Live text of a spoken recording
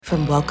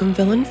From Welcome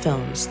Villain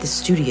Films, the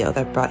studio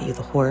that brought you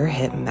the horror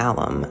hit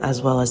Malum,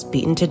 as well as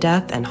Beaten to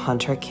Death and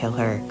Hunter Kill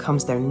Her,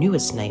 comes their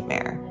newest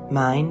nightmare,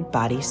 Mind,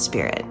 Body,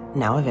 Spirit,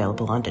 now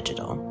available on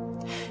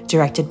digital.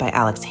 Directed by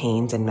Alex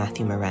Haynes and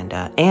Matthew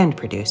Miranda, and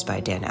produced by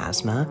Dan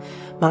Asma,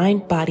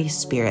 Mind, Body,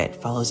 Spirit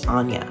follows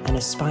Anya, an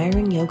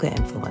aspiring yoga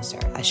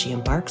influencer, as she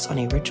embarks on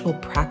a ritual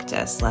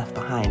practice left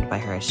behind by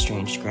her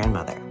estranged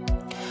grandmother.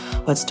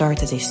 What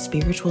starts as a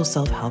spiritual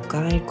self-help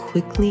guide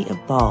quickly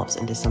evolves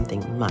into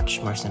something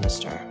much more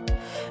sinister.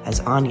 As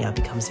Anya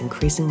becomes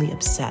increasingly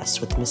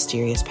obsessed with the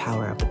mysterious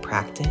power of the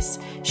practice,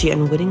 she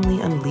unwittingly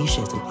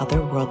unleashes an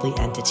otherworldly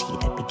entity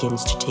that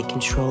begins to take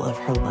control of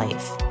her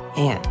life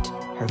and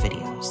her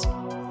videos.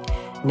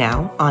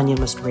 Now, Anya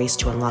must race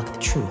to unlock the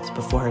truth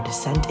before her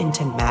descent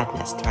into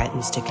madness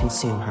threatens to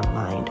consume her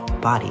mind,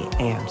 body,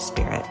 and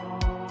spirit.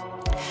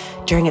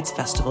 During its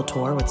festival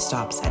tour with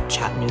stops at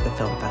Chattanooga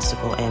Film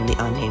Festival and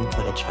the Unnamed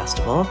Footage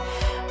Festival,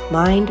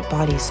 Mind,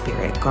 Body,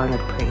 Spirit garnered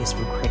praise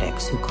from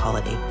critics who call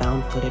it a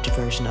found footage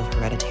version of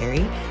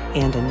Hereditary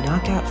and a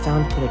knockout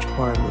found footage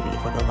horror movie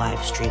for the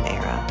live stream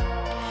era.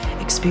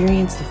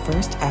 Experience the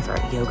first ever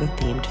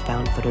yoga-themed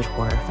found footage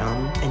horror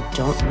film and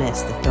don't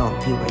miss the film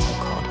viewers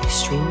have called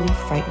extremely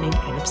frightening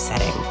and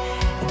upsetting.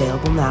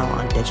 Available now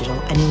on digital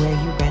anywhere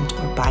you rent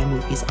or buy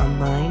movies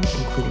online,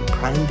 including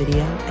Prime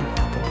Video and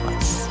Apple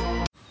Plus.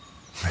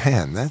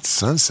 Man, that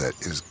sunset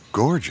is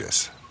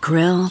gorgeous.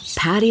 Grill,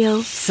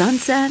 patio,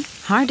 sunset.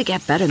 Hard to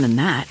get better than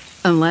that.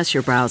 Unless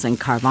you're browsing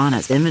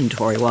Carvana's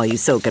inventory while you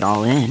soak it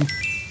all in.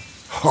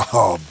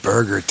 Oh,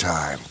 burger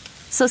time.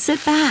 So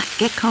sit back,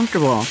 get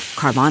comfortable.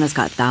 Carvana's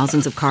got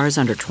thousands of cars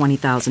under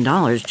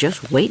 $20,000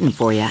 just waiting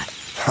for you.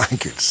 I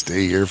could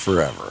stay here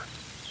forever.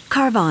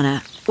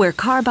 Carvana, where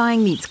car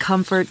buying meets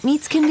comfort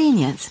meets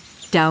convenience.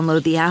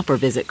 Download the app or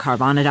visit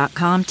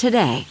Carvana.com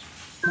today.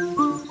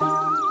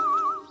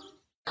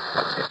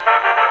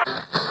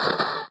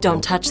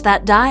 Don't touch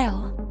that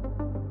dial.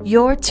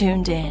 You're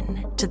tuned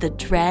in to the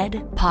Dread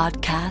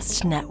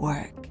Podcast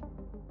Network.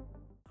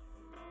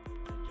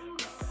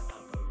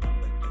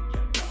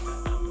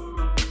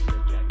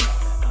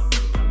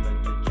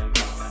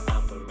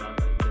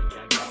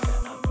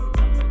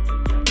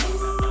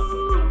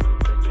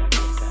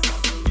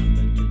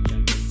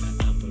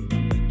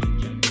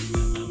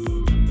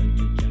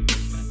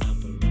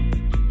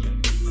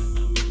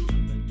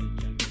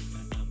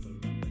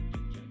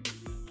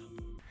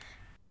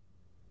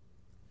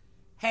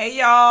 Hey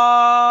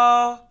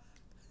y'all!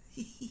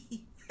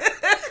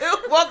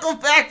 Welcome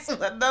back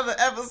to another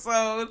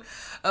episode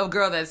of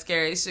Girl That's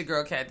Scary. It's your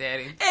girl, Cat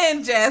Daddy.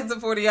 And Jazz, the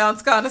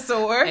 40-ounce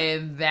connoisseur.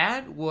 And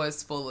that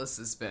was full of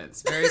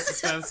suspense. Very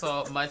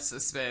suspenseful, much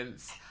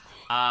suspense.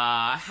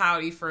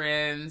 Howdy,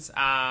 friends.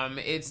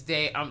 It's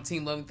day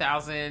umpteen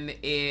 11,000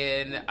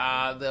 in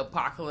the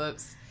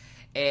apocalypse.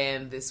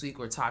 And this week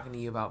we're talking to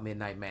you about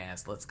Midnight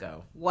Mass. Let's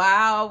go.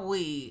 Wow,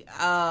 we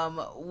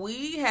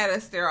had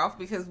a stare off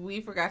because we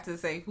forgot to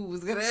say who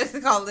was gonna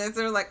call this.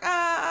 We were like,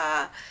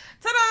 ta-da!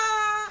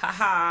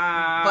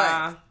 Ha-ha!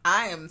 But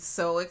I am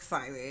so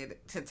excited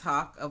to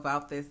talk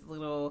about this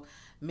little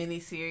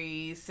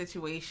miniseries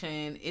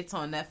situation. It's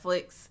on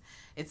Netflix.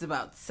 It's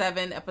about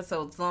 7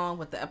 episodes long,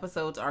 but the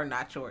episodes are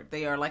not short.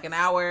 They are like an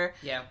hour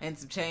and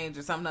some change,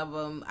 or some of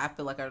them I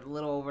feel like are a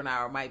little over an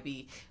hour, might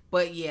be.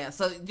 But yeah,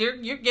 so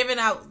you're giving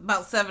out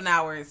about 7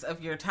 hours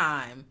of your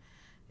time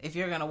if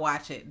you're gonna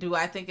watch it. Do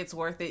I think it's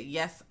worth it?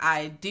 Yes,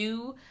 I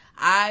do.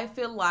 I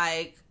feel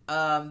like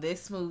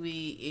this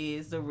movie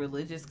is the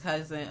religious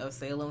cousin of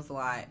Salem's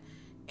Lot,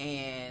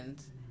 and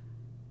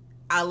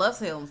I love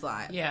Salem's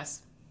Lot.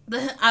 Yes.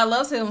 I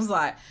love Salem's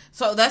Lot.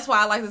 So that's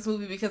why I like this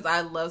movie, because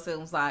I love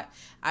Salem's Lot.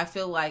 I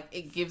feel like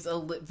it gives a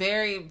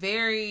very,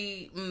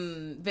 very,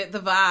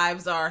 the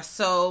vibes are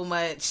so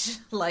much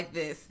like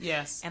this.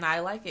 Yes. And I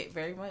like it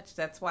very much.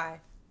 That's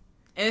why.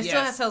 And it still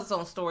has to tell its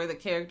own story. The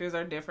characters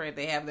are different.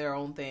 They have their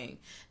own thing.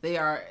 They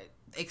are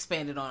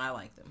expanded on. I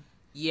like them.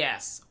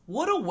 Yes.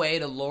 What a way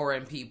to lure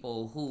in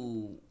people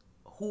who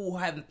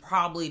have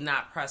probably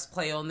not pressed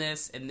play on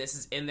this, and this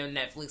is in their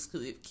Netflix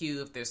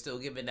queue if they're still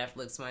giving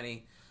Netflix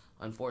money.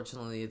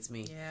 Unfortunately, it's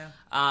me. Yeah.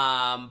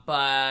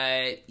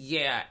 But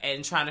yeah,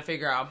 and trying to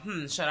figure out,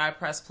 should I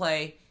press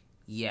play?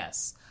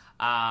 Yes.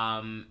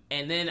 And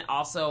then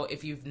also,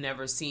 if you've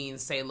never seen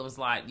Salem's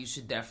Lot, you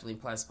should definitely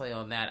press play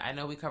on that. I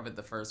know we covered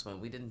the first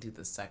one. We didn't do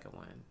the second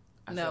one.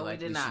 No, we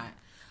did not.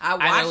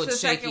 I know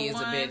it's shaky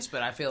as a bitch,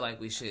 but I feel like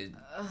we should.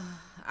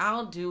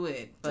 I'll do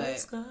it, but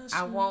Discussion.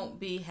 I won't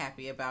be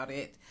happy about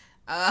it.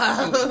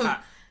 My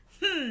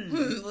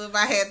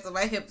hands and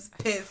my hips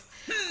pissed.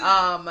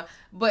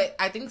 But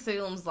I think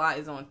Salem's Lot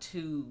is on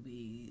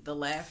Tubi. The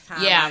last time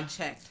I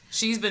checked,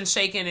 she's been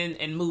shaking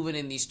and moving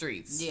in these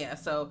streets. Yeah,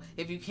 so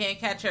if you can't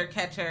catch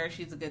her.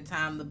 She's a good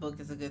time. The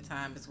book is a good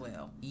time as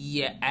well.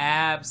 Yeah,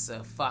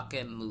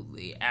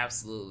 absolutely.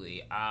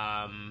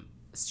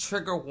 It's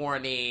trigger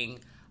warning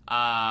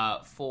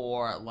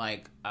for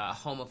like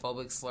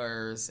homophobic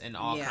slurs and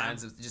all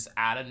kinds of just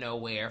out of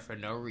nowhere for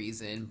no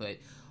reason, but.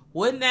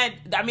 Wouldn't that,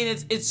 I mean,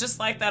 it's just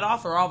like that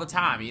offer all the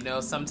time, you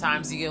know?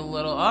 Sometimes you get a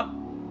little up,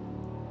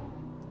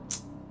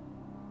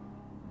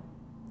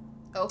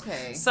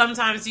 Okay.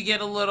 Sometimes you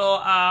get a little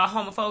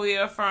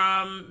homophobia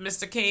from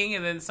Mr. King,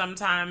 and then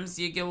sometimes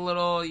you get a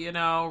little,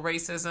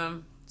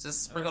 racism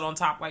just sprinkled on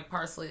top like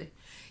parsley.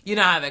 You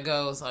know how that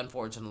goes,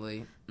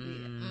 unfortunately.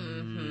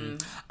 Mm-hmm.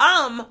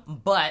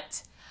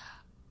 But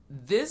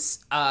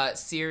this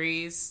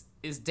series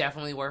is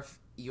definitely worth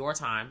your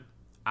time.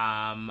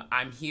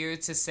 I'm here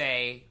to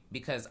say,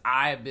 because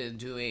I've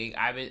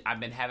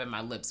been having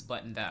my lips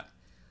buttoned up.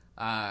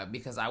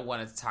 Because I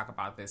wanted to talk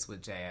about this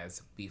with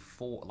Jazz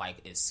before,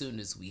 like, as soon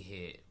as we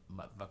hit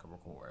motherfucking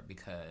record,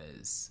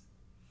 because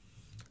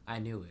I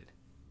knew it.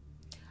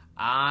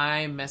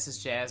 I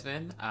messaged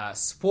Jasmine.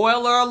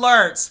 Spoiler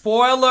alert.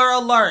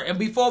 And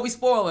before we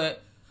spoil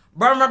it,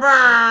 burn.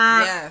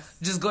 Yes.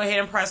 Just go ahead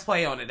and press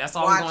play on it. That's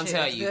all I'm going to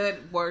tell you.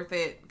 Good, worth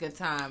it, good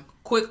time.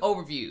 Quick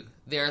overview.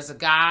 There's a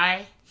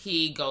guy.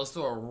 He goes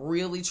through a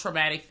really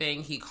traumatic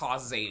thing. He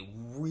causes a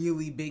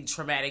really big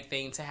traumatic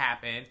thing to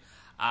happen.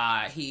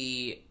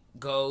 He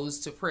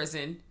goes to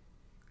prison,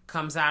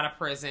 comes out of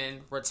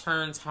prison,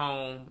 returns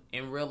home,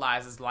 and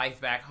realizes life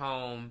back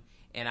home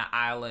in an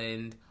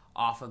island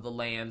off of the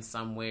land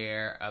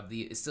somewhere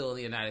it's still in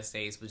the United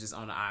States, but just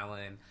on an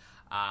island.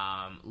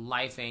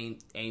 Life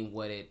ain't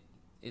what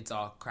it's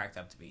all cracked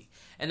up to be.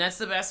 And that's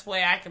the best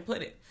way I can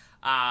put it.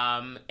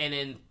 And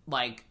then,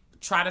 like,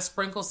 try to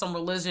sprinkle some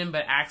religion,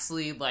 but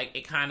actually, like,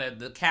 it kind of,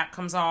 the cap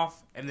comes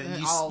off, and then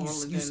you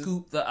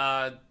scoop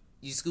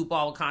you scoop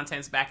all the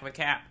contents back in the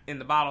cap in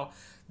the bottle.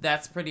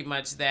 That's pretty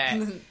much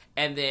that.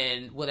 And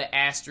then with an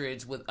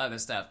asterisk with other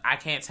stuff. I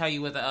can't tell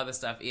you what the other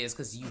stuff is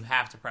because you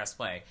have to press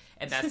play.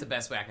 And that's the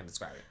best way I can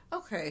describe it.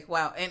 Okay,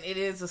 wow. And it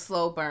is a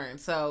slow burn.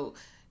 So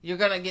you're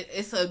going to get,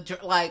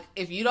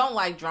 if you don't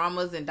like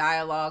dramas and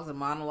dialogues and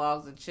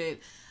monologues and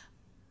shit,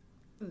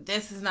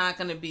 this is not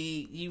going to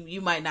be,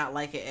 you might not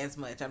like it as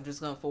much. I'm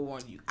just going to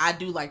forewarn you. I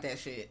do like that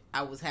shit.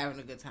 I was having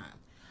a good time.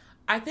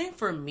 I think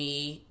for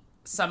me,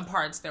 some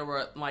parts that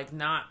were, like,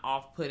 not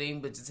off-putting,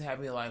 but just had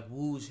me like,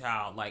 woo,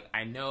 child. Like,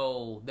 I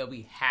know that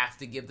we have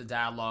to give the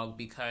dialogue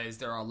because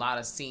there are a lot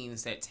of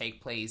scenes that take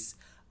place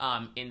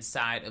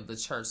inside of the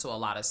church, so a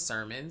lot of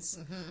sermons.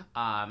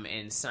 Mm-hmm.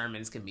 And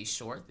sermons can be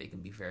short. They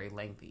can be very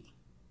lengthy.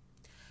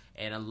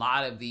 And a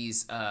lot of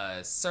these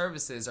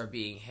services are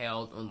being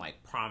held on,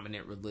 like,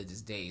 prominent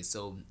religious days.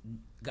 So,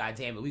 God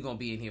damn it, we're going to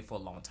be in here for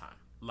a long time.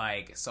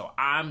 Like, so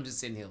I'm just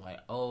sitting here like,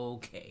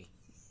 okay.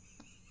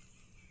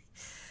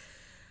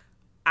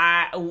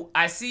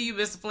 I see you,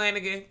 Mr.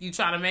 Flanagan. You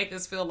trying to make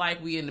us feel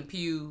like we in the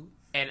pew,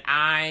 and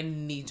I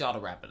need y'all to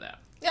wrap it up.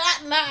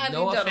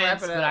 No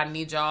offense, but I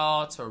need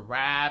y'all to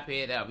wrap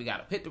it up. We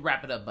got to hit the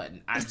wrap it up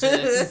button. I just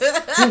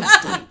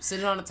sit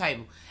it on the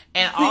table.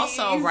 And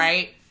also,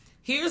 right,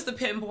 here's the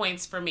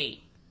pinpoints for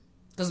me,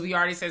 because we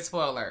already said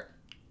spoiler alert.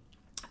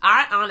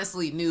 I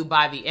honestly knew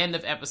by the end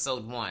of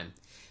episode 1,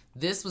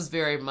 this was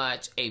very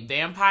much a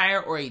vampire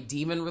or a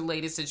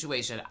demon-related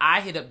situation. I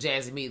hit up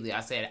Jazz immediately.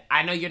 I said,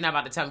 I know you're not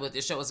about to tell me what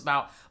this show is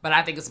about, but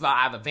I think it's about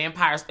either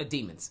vampires or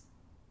demons.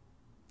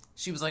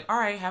 She was like, all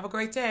right, have a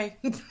great day.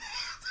 That's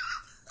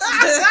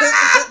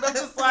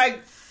just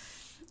like,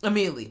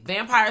 immediately.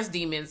 Vampires,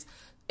 demons.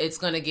 It's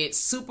going to get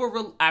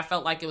I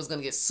felt like it was going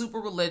to get super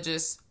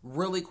religious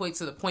really quick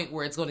to the point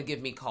where it's going to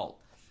give me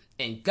cult.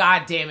 And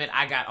God damn it,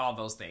 I got all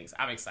those things.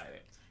 I'm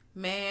excited.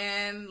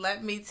 Man,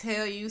 let me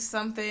tell you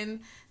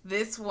something.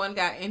 This one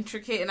got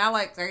intricate, and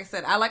like I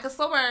said, I like a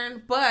slow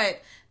burn, but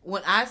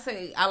when I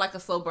say I like a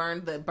slow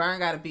burn, the burn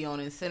got to be on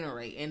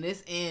incinerate. And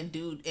this end,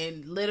 dude,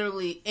 and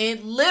literally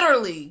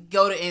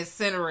go to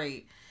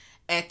incinerate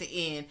at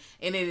the end,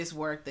 and it is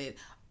worth it.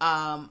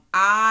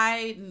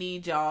 I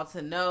need y'all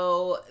to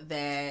know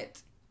that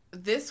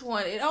this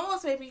one, it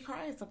almost made me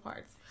cry in some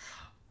parts.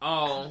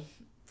 Oh.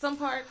 Some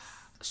parts.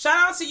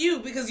 Shout out to you,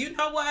 because you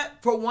know what?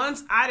 For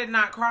once, I did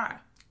not cry.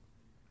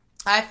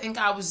 I think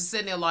I was just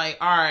sitting there like,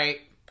 all right.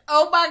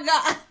 Oh my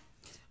God.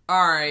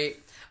 All right.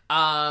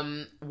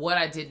 What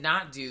I did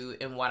not do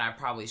and what I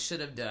probably should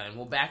have done,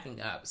 well, backing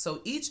up.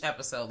 So each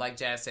episode, like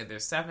Jazz said,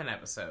 there's 7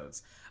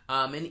 episodes.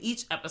 And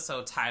each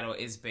episode title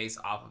is based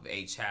off of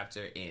a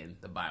chapter in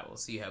the Bible.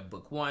 So you have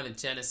book 1 of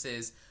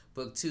Genesis,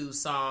 book 2,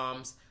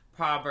 Psalms,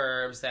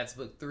 Proverbs, that's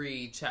book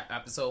 3,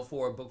 episode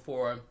 4, book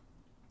 4,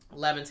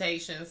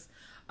 Lamentations.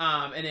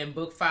 And then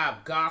book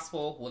 5,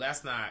 Gospel. Well,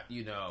 that's not,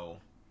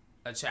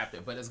 a chapter,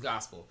 but it's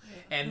Gospel.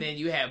 And then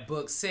you have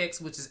book 6,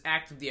 which is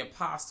Act of the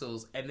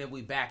Apostles. And then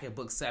we back at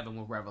book 7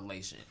 with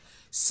Revelation.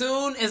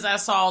 Soon as I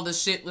saw the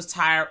shit was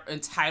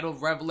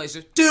entitled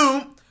Revelation,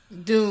 Doom.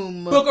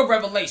 Book of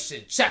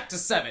Revelation, chapter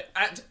 7.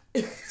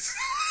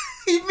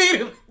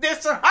 Immediately,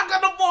 I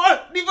got no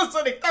more. Even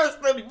so they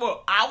thirsty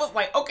anymore. I was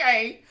like,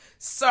 okay,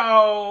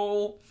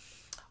 so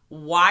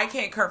why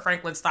can't Kirk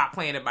Franklin stop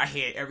playing in my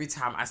head every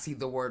time I see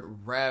the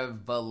word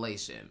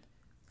revelation?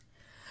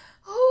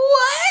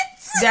 What?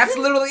 That's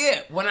literally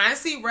it. When I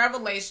see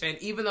Revelation,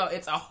 even though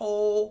it's a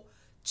whole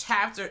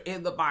chapter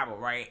in the Bible,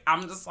 right?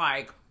 I'm just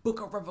like,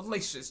 Book of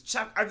Revelations.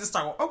 I just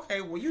start going,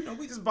 okay, well,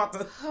 we just about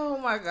to. Oh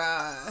my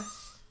gosh.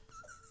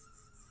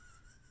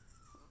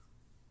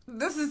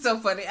 This is so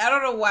funny. I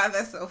don't know why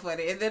that's so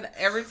funny. And then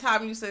every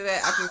time you say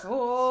that, I just,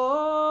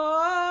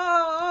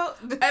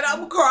 and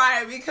I'm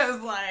crying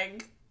because,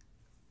 like,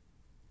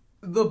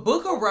 the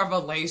book of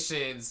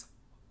Revelations,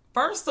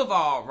 first of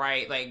all,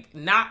 right, like,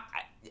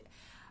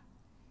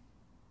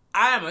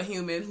 I am a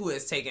human who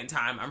has taken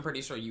time, I'm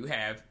pretty sure you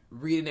have,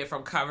 reading it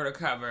from cover to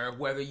cover,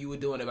 whether you were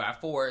doing it by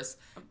force.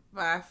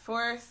 By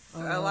force,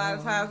 a lot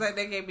of times, like,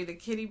 they gave me the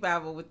kitty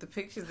Bible with the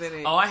pictures in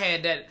it. Oh, I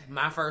had that,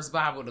 my first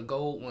Bible, the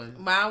gold one.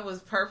 Mine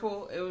was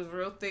purple. It was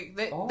real thick.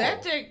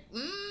 That chick,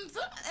 and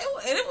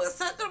it was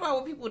something about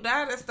when people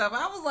died and stuff.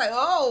 I was like,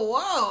 oh,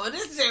 whoa. And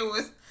this chick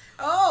was,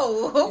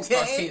 oh, okay. You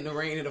start seeing the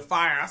rain and the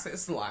fire. I said,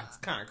 it's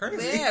kind of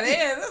crazy.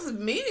 Yeah, this is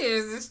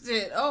meteors and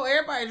shit. Oh,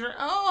 everybody drink.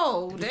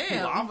 Oh,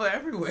 damn. Lava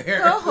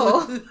everywhere.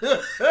 Oh.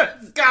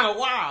 It's kind of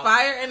wild.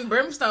 Fire and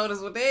brimstone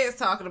is what they is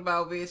talking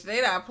about, bitch.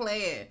 They not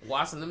playing.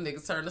 Watching them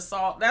niggas turn to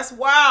salt. That's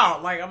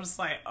wild. Like, I'm just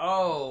like,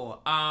 oh.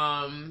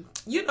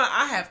 You know,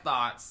 I have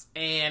thoughts.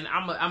 And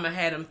I'm going to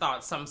have them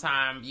thoughts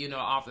sometime, you know,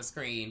 off the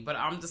screen. But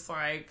I'm just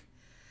like,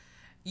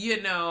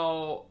 you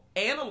know,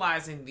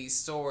 analyzing these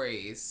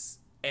stories...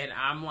 And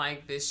I'm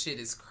like, this shit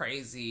is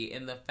crazy.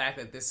 And the fact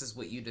that this is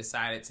what you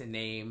decided to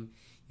name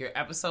your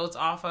episodes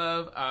off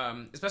of,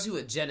 especially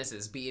with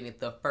Genesis being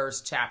the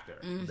first chapter,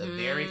 the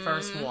very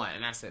first one.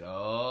 And I said,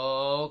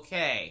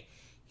 okay,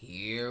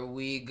 here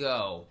we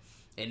go.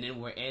 And then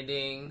we're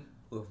ending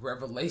with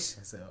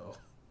Revelation. So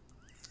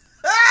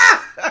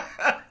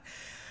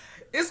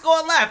it's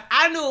going left.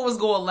 I knew it was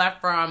going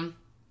left from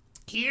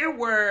here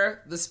were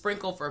the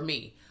sprinkle for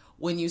me.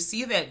 When you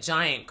see that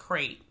giant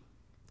crate,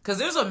 because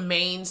there's a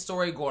main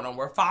story going on.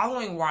 We're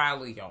following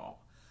Riley, y'all.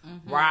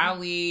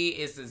 Riley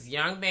is this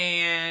young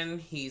man.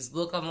 He's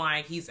looking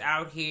like he's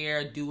out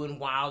here doing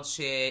wild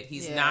shit.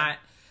 He's not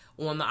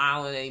on the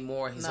island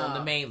anymore. He's on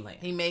the mainland.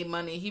 He made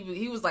money.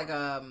 He was like,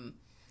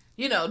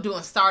 you know,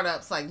 doing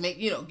startups, like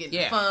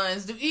getting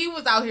funds. He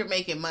was out here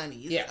making money.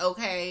 Yeah.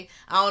 Okay.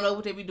 I don't know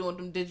what they be doing with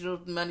them digital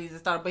monies and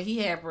stuff, but he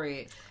had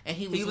bread and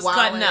he was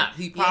cutting up.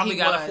 He probably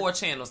got a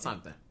 4chan or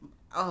something.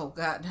 Oh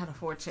God, not a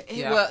 4chan.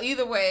 Yeah. Well,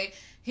 either way.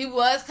 He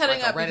was cutting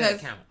like up a because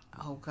account.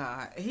 Oh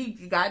God, he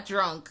got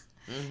drunk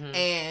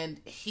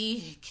and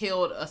he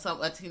killed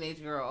a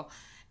teenage girl,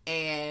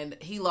 and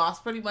he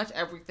lost pretty much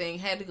everything.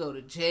 Had to go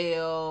to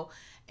jail,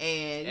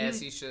 and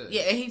as he should.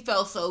 Yeah, and he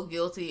felt so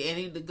guilty,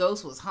 and the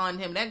ghost was haunting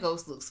him. That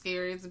ghost looked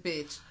scary as a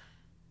bitch.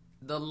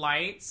 The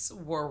lights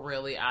were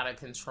really out of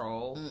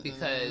control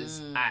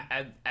because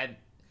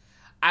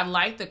I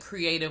like the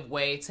creative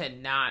way to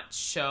not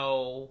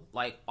show,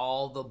 like,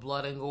 all the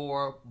blood and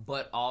gore,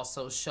 but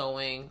also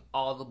showing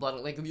all the blood.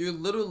 Like, you're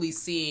literally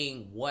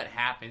seeing what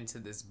happened to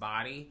this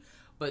body,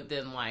 but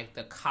then, like,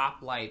 the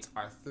cop lights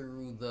are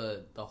through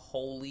the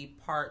holy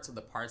parts, or the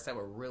parts that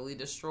were really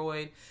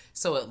destroyed.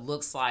 So it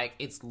looks like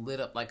it's lit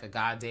up like a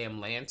goddamn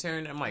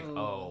lantern. I'm like,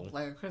 oh.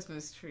 Like a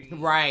Christmas tree.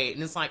 Right.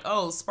 And it's like,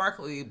 oh,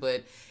 sparkly,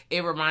 but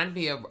it reminded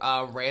me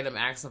of Random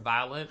Acts of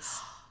Violence.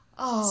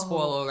 Oh.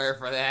 Spoiler alert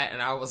for that.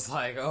 And I was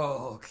like,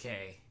 oh,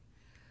 okay.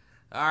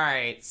 All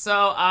right.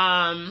 So,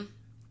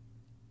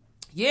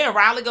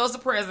 Riley goes to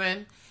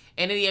prison.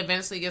 And then he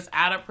eventually gets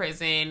out of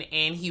prison.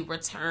 And he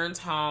returns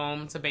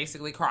home to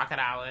basically Crockett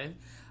Island.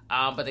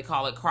 But they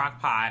call it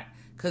Crockpot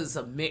because it's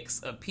a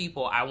mix of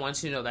people. I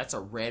want you to know that's a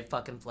red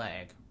fucking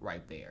flag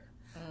right there.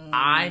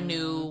 I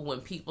knew when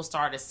people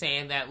started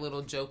saying that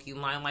little jokey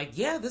line, like,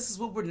 yeah, this is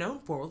what we're known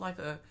for.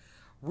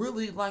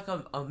 We're like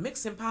a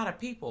mixing pot of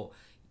people.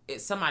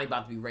 It's somebody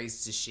about to be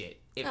racist as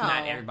shit. If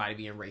not everybody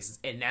being racist.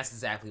 And that's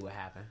exactly what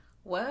happened.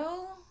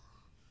 Well,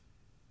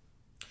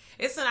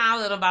 it's an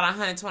island of about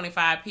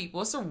 125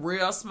 people. It's a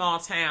real small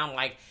town.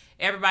 Like,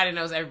 everybody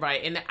knows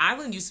everybody. And the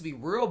island used to be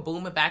real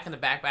booming back in the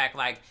back.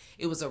 Like,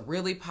 it was a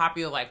really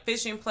popular, like,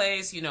 fishing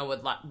place, you know,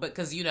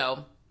 because, you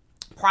know,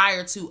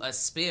 prior to a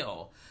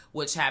spill,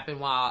 which happened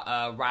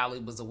while Riley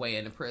was away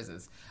in the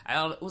prisons.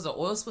 It was an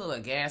oil spill or a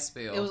gas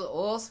spill? It was an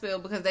oil spill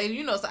because they,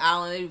 you know, it's an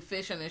island, they do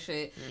fishing and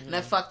shit, and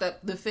that fucked up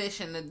the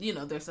fish and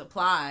their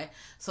supply.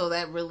 So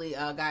that really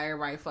got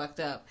everybody fucked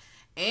up.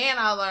 And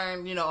I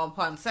learned, you know,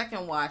 upon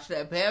second watch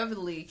that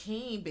Beverly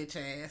King, bitch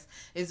ass,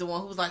 is the one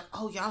who was like,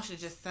 oh, y'all should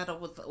just settle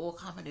with the oil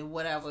company,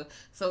 whatever.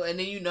 So, and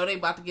then, you know, they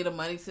about to get the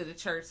money to the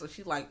church. So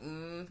she's like,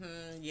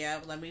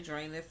 yeah, let me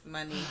drain this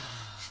money.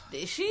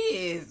 She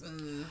is.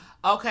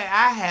 Okay,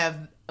 I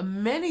have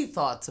many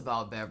thoughts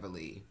about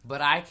Beverly,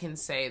 but I can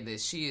say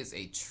that she is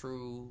a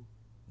true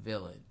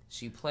villain.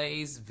 She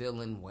plays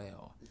villain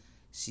well.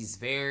 She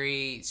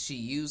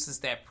uses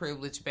that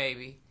privilege,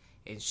 baby,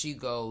 and she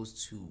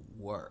goes to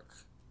work.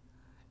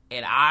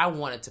 And I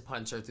wanted to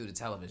punch her through the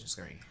television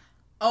screen.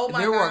 Oh my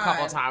God. There were a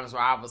couple of times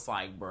where I was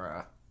like,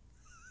 bruh.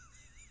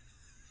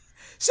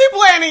 She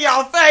playing in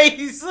y'all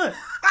face.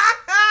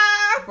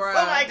 Bruh.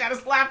 Somebody gotta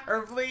slap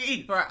her,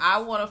 please. Bro,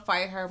 I want to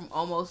fight her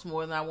almost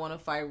more than I want to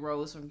fight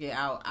Rose from Get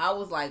Out. I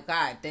was like,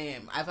 God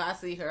damn, if I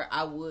see her,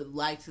 I would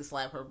like to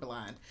slap her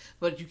blind.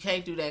 But you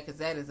can't do that because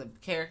that is a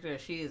character.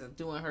 She is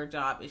doing her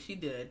job, and she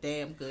did a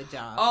damn good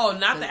job. Oh,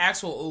 not the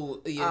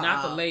actual,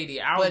 not the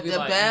lady. I would but be the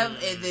like,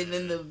 Bev, and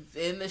then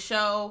in the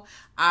show,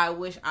 I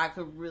wish I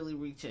could really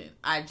reach in.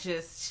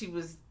 She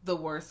was the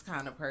worst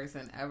kind of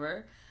person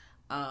ever.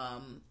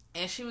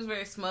 And she was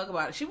very smug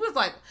about it. She was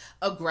like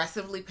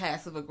aggressively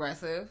passive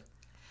aggressive.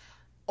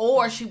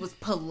 Or she was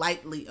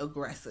politely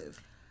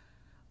aggressive.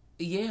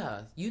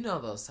 Yeah, you know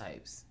those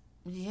types.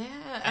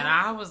 Yeah. And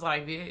I was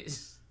like,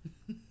 bitch.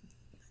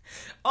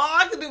 All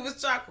I could do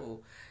was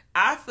chuckle.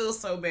 I feel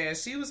so bad.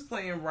 She was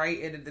playing right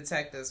in the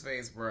detective's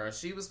face, bro.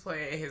 She was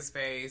playing in his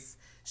face,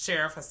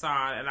 Sheriff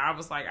Hassan, and I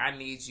was like, I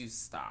need you to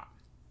stop.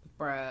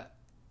 Bruh,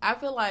 I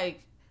feel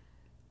like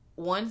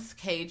one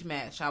cage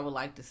match I would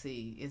like to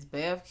see is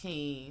Bev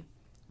Keane,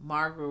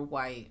 Margaret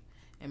White,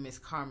 and Miss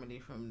Carmody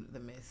from The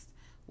Mist.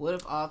 What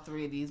if all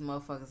three of these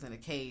motherfuckers in a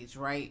cage,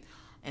 right?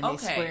 And they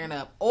squaring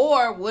up.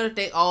 Or what if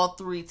they all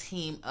three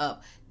team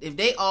up?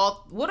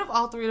 What if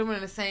all three of them are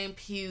in the same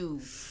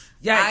pew?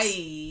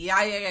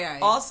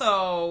 Yikes.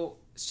 Also,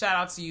 shout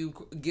out to you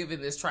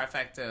giving this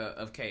trifecta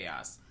of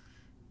chaos.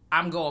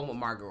 I'm going with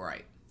Margaret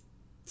White.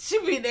 She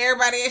beat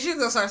everybody and she's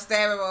gonna start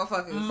stabbing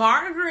motherfuckers.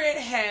 Margaret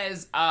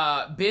has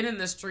been in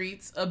the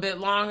streets a bit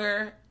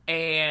longer.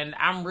 And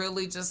I'm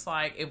really just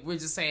like, if we're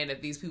just saying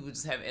that these people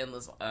just have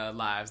endless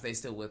lives, they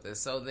still with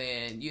us. So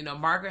then,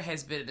 Margaret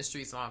has been in the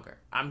streets longer.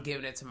 I'm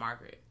giving it to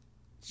Margaret.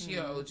 She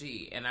an OG.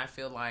 And I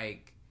feel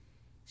like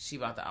she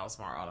about to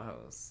outsmart all the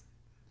hoes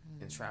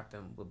and trap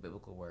them with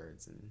biblical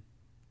words and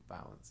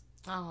violence.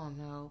 I don't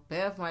know.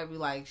 Bev might be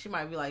like,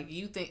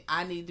 you think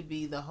I need to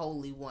be the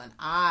holy one.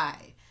 I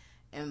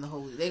am the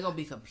holy. They're going to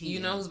be competing. You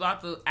know who's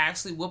about to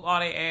actually whoop all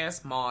their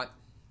ass? Maud.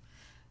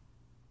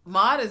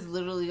 Maud is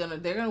literally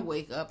they're gonna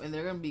wake up and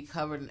they're gonna be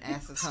covered in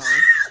acetone.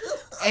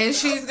 And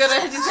she's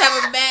gonna just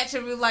have a match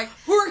and be like,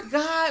 we're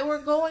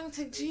going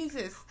to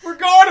Jesus. We're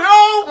going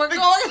home. We're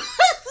going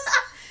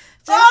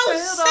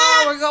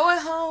we're going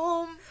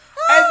home. And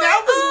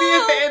that was me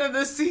at the end of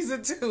this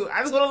season too.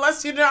 I just want to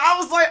let you know. I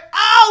was like,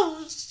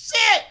 oh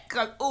shit.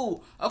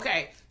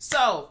 Okay.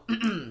 So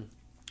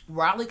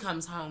Raleigh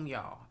comes home,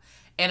 y'all.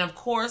 And of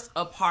course,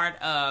 a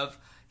part of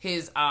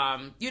his,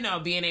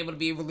 being able to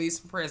be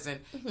released from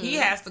prison, he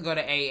has to go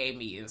to AA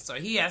meetings. So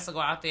he has to go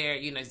out there,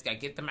 he's got to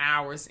get them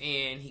hours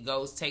in. He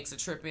takes a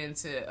trip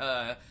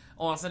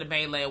onto the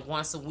mainland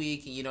once a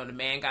week. And, the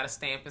man got to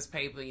stamp his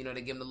paper, they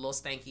give him the little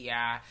stanky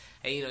eye.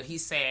 And,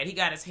 he's sad. He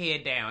got his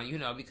head down,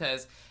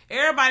 because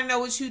everybody know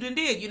what you done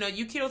did.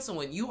 You killed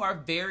someone.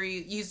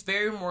 He's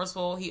very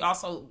remorseful. He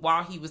also,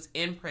 while he was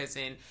in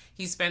prison,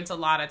 he spent a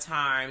lot of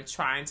time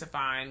trying to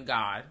find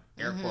God,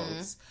 air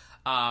quotes.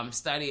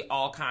 Studied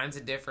all kinds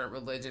of different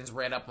religions,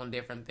 read up on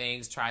different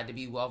things, tried to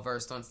be well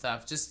versed on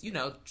stuff, just,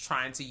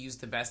 trying to use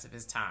the best of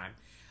his time.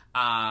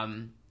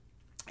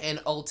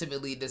 And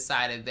ultimately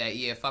decided that,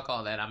 fuck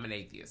all that, I'm an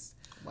atheist.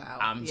 Wow.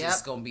 I'm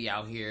just gonna be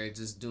out here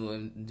just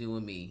doing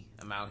me.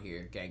 I'm out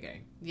here,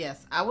 gang.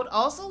 Yes. I would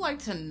also like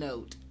to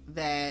note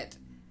that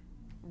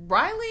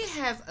Riley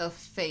has a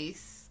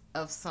face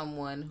of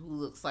someone who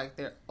looks like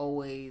they're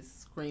always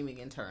screaming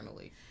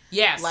internally.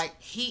 Yes. Like,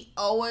 he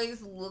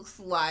always looks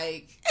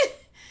like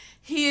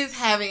he is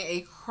having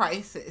a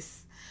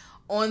crisis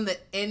on the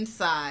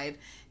inside.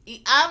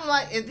 I'm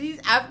like,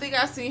 I think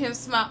I've seen him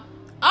smile.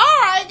 All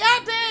right,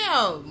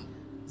 goddamn.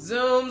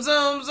 Zoom,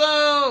 zoom,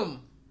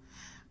 zoom.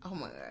 Oh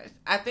my gosh.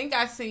 I think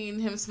I've seen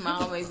him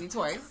smile maybe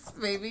twice,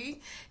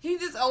 maybe. He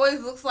just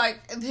always looks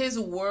like his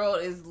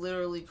world is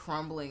literally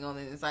crumbling on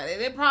the inside.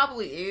 And it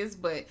probably is,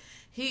 but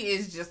he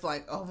is just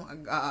like, oh my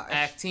gosh.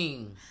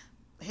 Acting.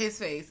 His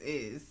face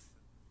is...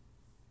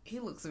 He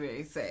looks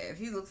very sad.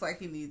 He looks like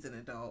he needs an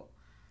adult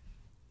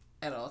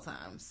at all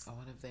times. I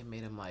wonder if they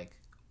made him,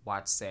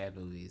 watch sad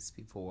movies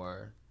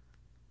before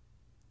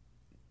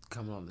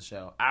coming on the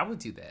show. I would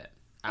do that.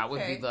 I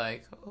would be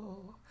like,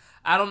 oh...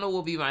 I don't know what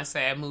would be my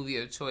sad movie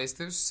of choice.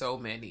 There's so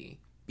many.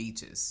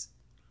 Beaches.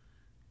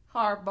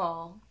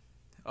 Hardball.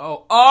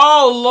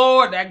 Oh,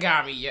 Lord, that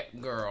got me,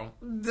 girl.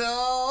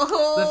 No.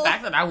 The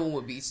fact that I went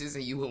with Beaches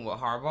and you went with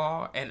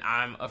Hardball, and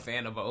I'm a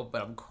fan of both,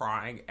 but I'm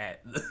crying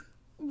at the...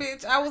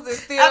 Bitch, I was in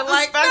theater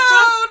like, spectrum.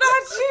 No,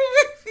 not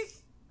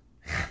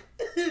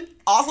you.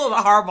 Also, the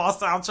Hardball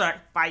soundtrack,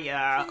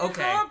 fire.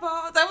 Okay.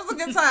 Hardball. That was a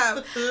good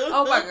time.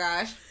 Oh my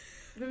gosh.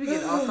 Let me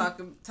get off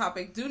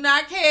topic. Do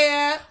not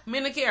care.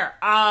 Men to care.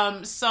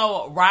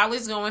 So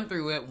Riley's going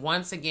through it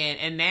once again,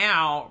 and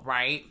now,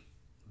 right,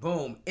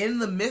 boom, in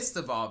the midst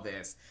of all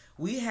this,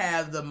 we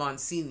have the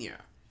Monsignor.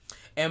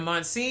 And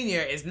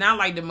Monsignor is not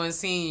like the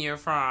Monsignor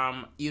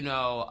from,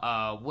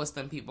 what's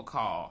them people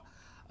call?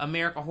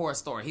 American Horror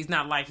Story. He's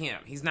not like him.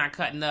 He's not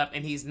cutting up,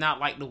 and he's not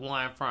like the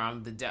one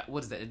from the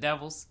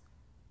Devils?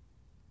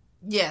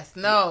 Yes.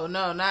 No.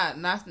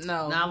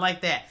 Not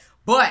like that.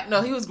 But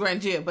no, he was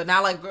Grandier, but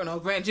not like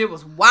Grandier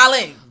was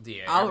wilding.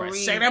 Yeah,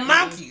 shake that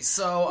monkey.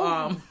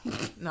 So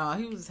no,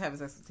 he was having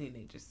sex with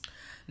teenagers.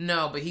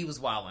 No, but he was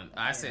wilding.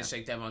 I said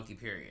shake that monkey,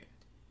 period.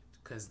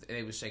 Because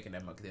they was shaking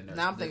that monkey.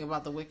 Now I'm thinking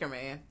about the Wicker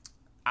Man.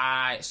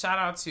 I shout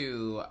out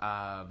to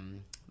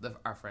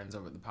our friends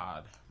over at the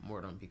pod,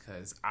 Mortem,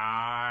 because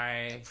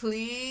I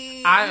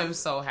am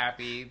so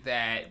happy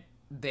that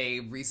they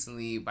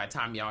recently, by the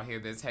time y'all hear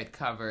this, had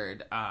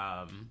covered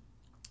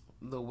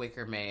The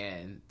Wicker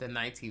Man, the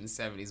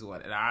 1970s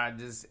one, and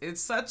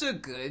it's such a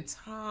good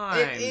time.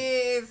 It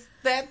is.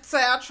 That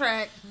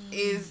soundtrack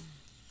is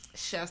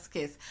chef's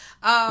kiss.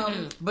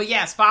 But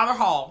yes, Father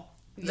Hall.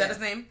 Is that his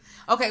name?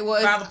 Okay, well,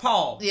 Father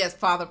Paul. Yes,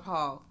 Father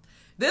Paul.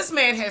 This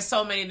man has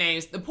so many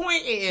names. The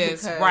point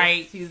is, Because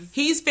right,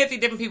 he's 50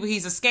 different people.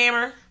 He's a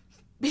scammer.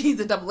 He's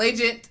a double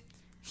agent.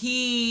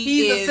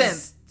 He's a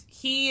simp.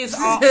 He is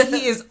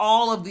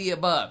all of the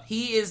above.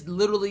 He is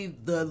literally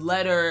the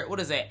letter, what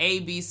is that?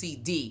 A, B, C,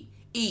 D,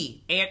 E,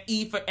 and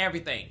E for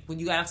everything. When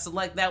you gotta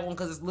select that one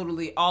because it's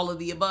literally all of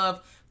the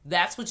above,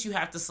 that's what you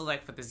have to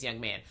select for this young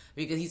man.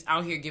 Because he's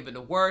out here giving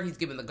the word, he's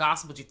giving the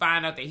gospel, but you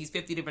find out that he's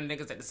 50 different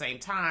niggas at the same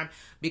time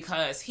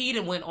because he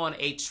done went on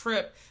a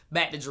trip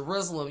back to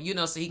Jerusalem,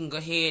 so he can go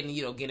ahead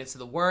and, get into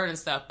the word and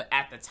stuff. But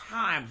at the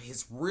time,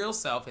 his real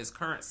self, his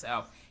current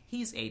self,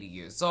 he's 80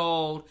 years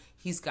old.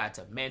 He's got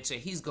dementia.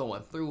 He's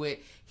going through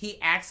it. He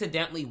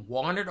accidentally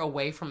wandered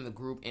away from the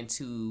group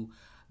into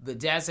the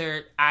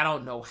desert. I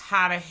don't know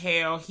how the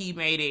hell he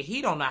made it.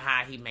 He don't know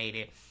how he made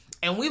it.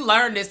 And we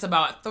learned this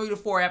about 3 to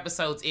 4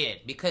 episodes in,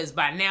 because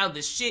by now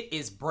the shit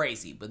is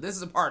brazy. But this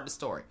is a part of the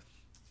story.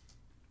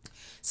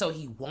 So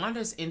he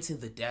wanders into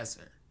the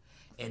desert.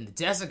 And the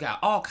desert got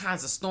all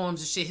kinds of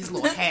storms and shit. His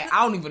little hat,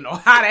 I don't even know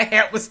how that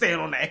hat would stand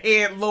on that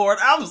head, Lord.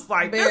 I was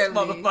like, This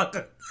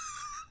motherfucker.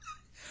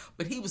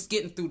 But he was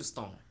getting through the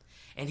storm.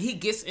 And he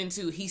gets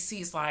into, he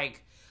sees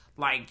like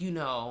an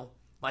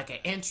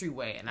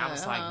entryway. And I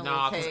was like,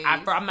 nah, because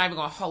I'm not even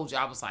going to hold you.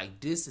 I was like,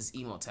 this is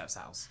Emotep's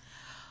house.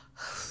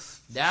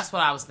 That's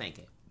what I was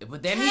thinking.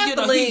 But then he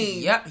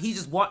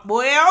just want,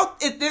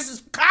 this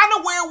is kind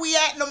of where we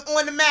at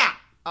on the map.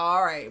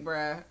 All right,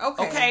 bruh.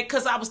 Okay,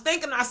 because I was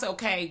thinking, I said,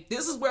 okay,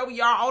 this is where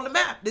we are on the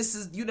map. This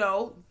is,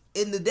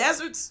 in the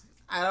deserts.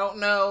 I don't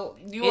know.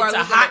 It's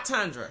a hot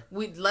tundra.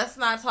 Let's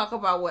not talk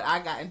about what I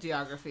got in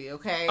geography,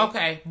 okay?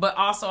 Okay, but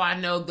also I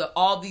know that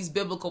all these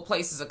biblical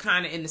places are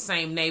kind of in the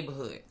same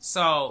neighborhood.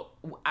 So,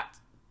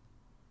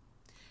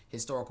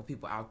 historical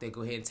people out there,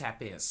 go ahead and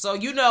tap in. So,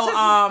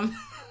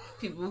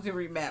 people who can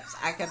read maps.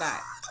 I cannot.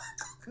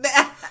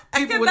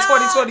 People with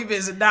 20/20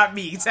 vision, not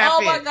me. Tap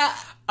in. Oh, my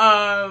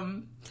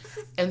God.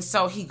 And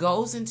so he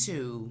goes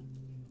into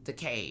the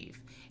cave.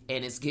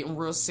 And it's getting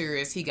real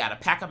serious. He got a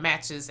pack of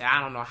matches. And I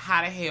don't know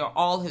how the hell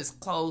all his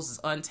clothes is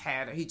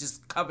untattered. He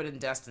just covered in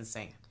dust and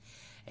sand.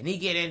 And he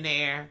get in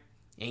there.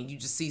 And you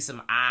just see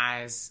some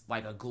eyes.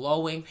 Like a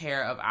glowing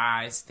pair of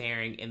eyes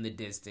staring in the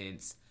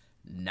distance.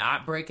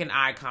 Not breaking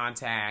eye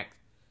contact.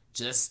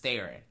 Just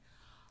staring.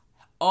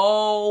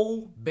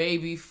 Oh,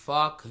 baby,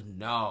 fuck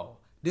no.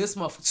 This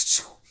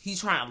motherfucker,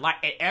 he's trying to light.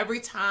 And every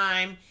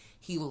time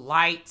he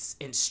lights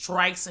and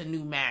strikes a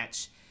new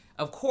match,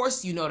 of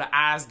course, the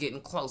eyes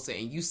getting closer,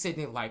 and you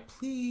sitting there like,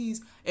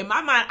 please. In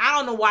my mind, I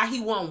don't know why he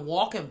wasn't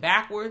walking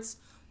backwards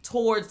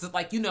towards, just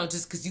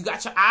because you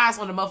got your eyes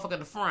on the motherfucker in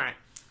the front.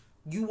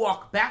 You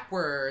walk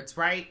backwards,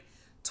 right,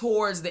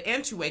 towards the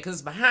entryway, because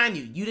it's behind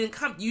you. You didn't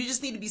come. You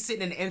just need to be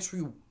sitting in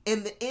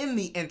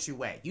the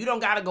entryway. You don't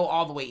got to go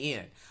all the way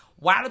in.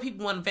 Why do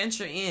people want to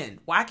venture in?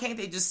 Why can't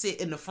they just sit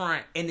in the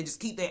front and then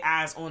just keep their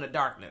eyes on the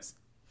darkness?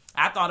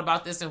 I thought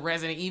about this in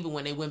Resident Evil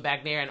when they went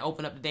back there and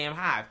opened up the damn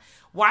hive.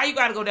 Why you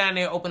gotta go down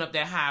there and open up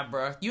that hive,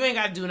 bro? You ain't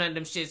gotta do none of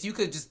them shits. You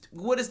could just,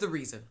 what is the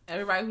reason?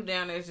 Everybody who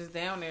down there is just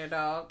down there,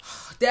 dog.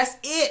 That's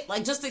it.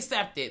 Like, just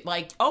accept it.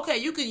 Like, okay,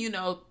 you can,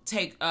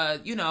 take,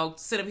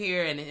 sit up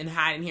here and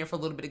hide in here for a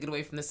little bit to get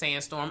away from the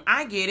sandstorm.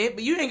 I get it,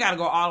 but you ain't gotta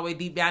go all the way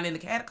deep down in the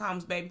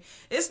catacombs, baby.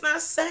 It's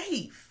not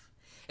safe.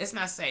 It's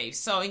not safe.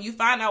 So, and you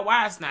find out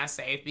why it's not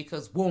safe,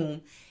 because,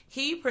 boom,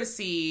 he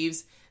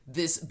perceives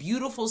this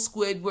beautiful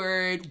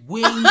Squidward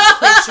winged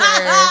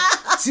creature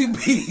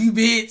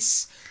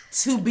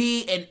to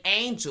be an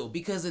angel,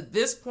 because at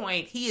this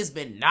point he has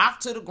been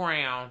knocked to the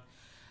ground.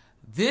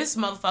 This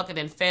motherfucker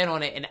then fed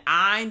on it, and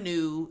I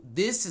knew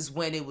this is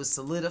when it was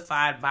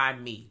solidified by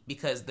me,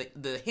 because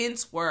the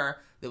hints were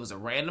there was a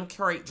random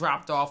crate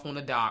dropped off on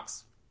the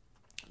docks.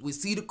 We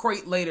see the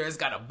crate later. It's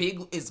got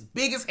it's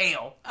big as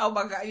hell. Oh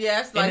my God,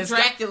 yes, like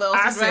Dracula.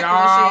 I said,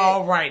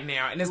 all right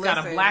now, and it's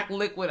got a black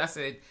liquid. I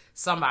said,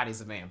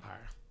 somebody's a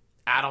vampire.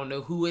 I don't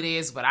know who it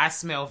is, but I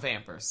smell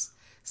vampires.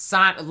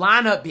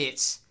 Line up,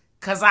 bitch.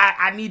 Because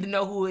I need to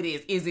know who it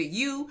is. Is it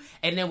you?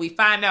 And then we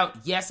find out,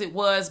 yes, it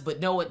was,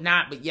 but no, it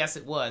not, but yes,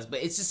 it was.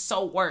 But it's just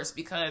so worse,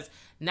 because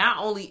not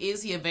only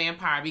is he a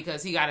vampire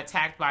because he got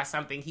attacked by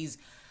something,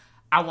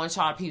 I want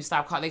y'all people to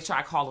stop calling. They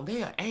try to call them,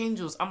 they are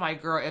angels. I'm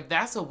like, girl, if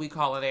that's what we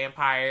call it,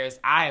 vampires,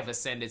 I have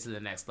ascended to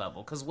the next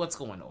level. Because what's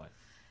going on?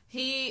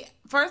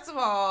 First of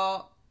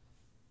all,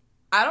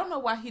 I don't know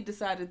why he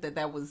decided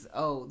that was,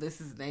 this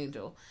is an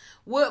angel.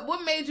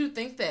 What made you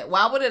think that?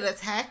 Why would it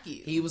attack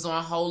you? He was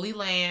on Holy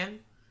Land.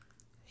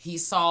 He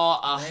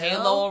saw a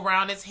halo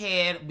around his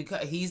head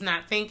because he's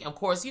not thinking. Of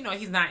course, you know,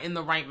 he's not in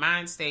the right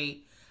mind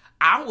state.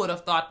 I would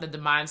have thought that the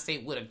mind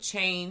state would have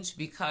changed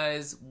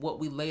because what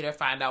we later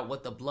find out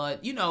what the blood,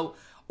 you know,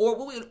 or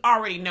what we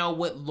already know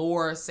what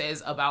lore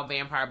says about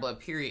vampire blood,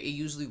 period. It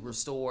usually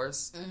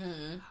restores.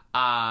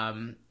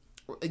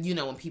 You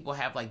know, when people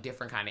have like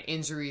different kind of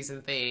injuries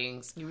and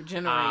things. You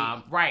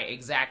regenerate. Right,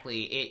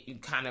 exactly.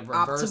 It kind of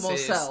reverses. Optimal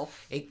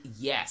self.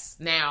 Yes.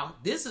 Now,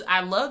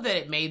 I love that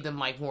it made them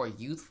like more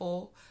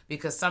youthful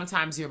because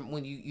sometimes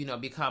when you know,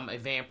 become a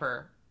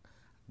vampire,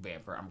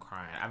 I'm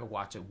crying. I've been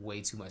watching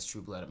way too much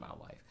True Blood in my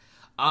life.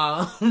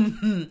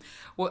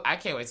 Well, I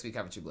can't wait to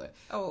cover True Blood.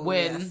 Oh,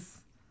 yes.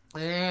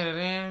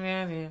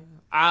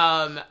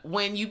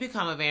 When you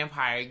become a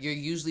vampire, you're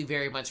usually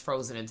very much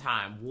frozen in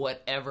time,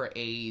 whatever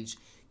age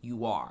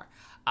you are.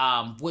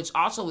 Which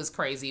also is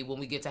crazy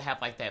when we get to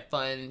have like that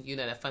fun, you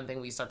know, that fun thing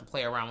where you start to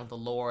play around with the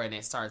lore and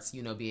it starts,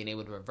 you know, being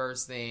able to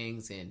reverse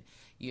things and,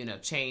 you know,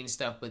 change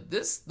stuff. But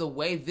the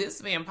way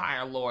this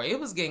vampire lore, it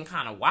was getting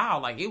kind of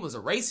wild. Like it was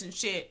erasing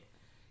shit,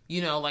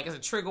 you know, like as a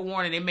trigger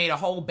warning, it made a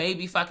whole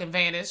baby fucking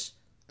vanish.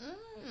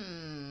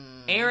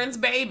 Aaron's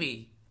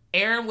baby.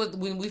 Aaron was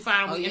when we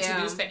finally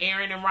introduced to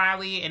Aaron and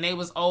Riley, and they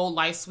was old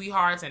like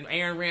sweethearts, and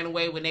Aaron ran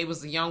away when they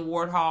was the young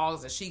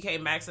warthogs, and she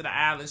came back to the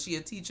island. She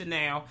a teacher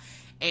now,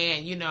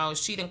 and you know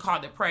she done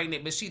caught it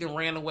pregnant, but she done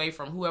ran away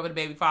from whoever the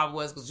baby father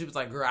was because she was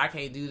like, "Girl, I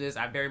can't do this."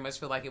 I very much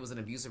feel like it was an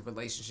abusive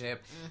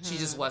relationship. She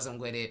just wasn't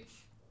with it.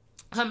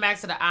 Come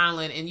back to the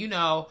island, and you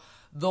know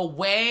the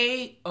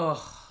way.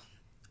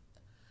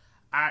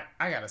 I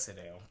gotta sit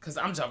down because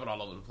I'm jumping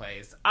all over the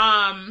place.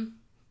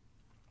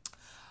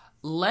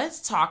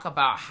 Let's talk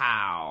about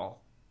how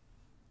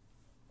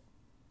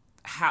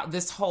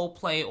this whole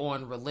play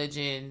on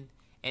religion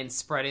and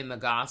spreading the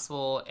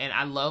gospel. And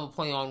I love a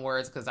play on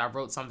words because I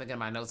wrote something in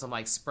my notes. I'm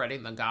like,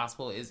 spreading the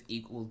gospel is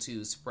equal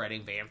to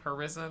spreading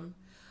vampirism.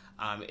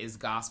 Is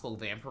gospel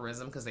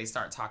vampirism, because they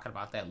start talking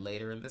about that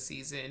later in the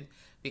season,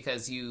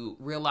 because you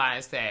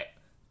realize that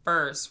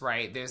first,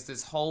 right, there's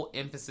this whole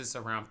emphasis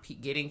around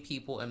getting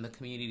people in the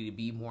community to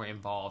be more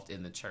involved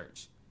in the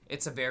church.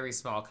 It's a very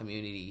small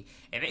community,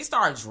 and they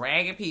start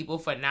dragging people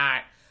for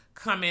not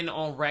coming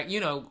on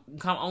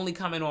only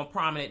coming on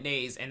prominent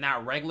days and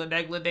not regular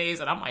days.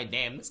 And I'm like,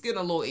 damn, it's getting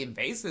a little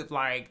invasive.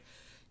 Like,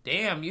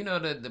 damn, you know,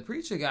 the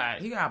preacher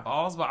he got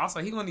balls, but also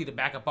he gonna need to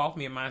back up off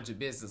me and mind your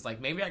business. Like,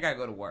 maybe I gotta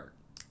go to work.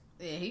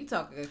 Yeah, he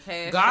talking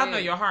cash. God shit. know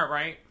your heart,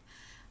 right?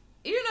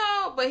 You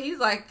know, but he's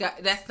like,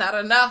 that's not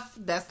enough.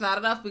 That's not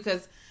enough,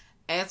 because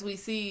as we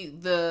see,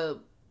 the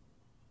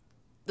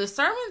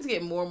sermons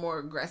get more and more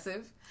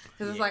aggressive.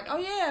 Because it's like, oh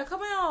yeah,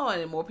 come on,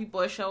 and more people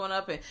are showing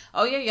up, and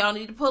oh yeah, y'all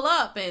need to pull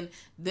up, and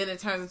then it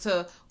turns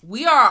into,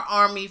 we are an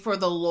army for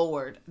the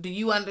Lord. Do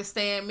you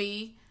understand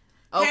me?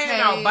 Okay, handing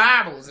out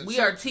Bibles. We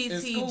are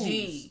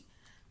TTG.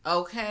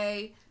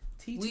 Okay,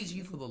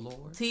 TTG for the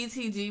Lord.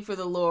 TTG for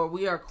the Lord.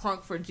 We are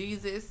crunk for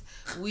Jesus.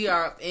 We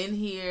are in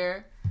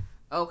here.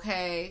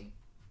 Okay,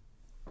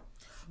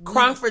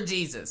 Crunk for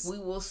Jesus. We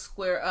will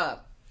square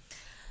up.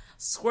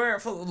 Square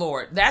for the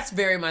Lord. That's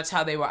very much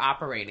how they were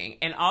operating.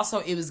 And also,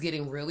 it was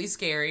getting really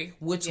scary,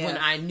 which when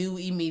I knew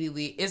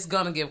immediately, it's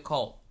gonna give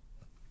cult.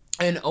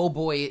 And oh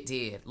boy, it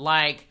did.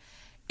 Like,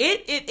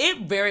 it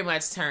very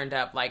much turned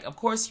up. Like, of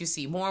course, you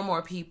see more and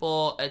more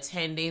people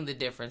attending the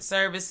different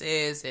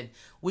services, and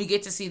we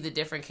get to see the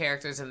different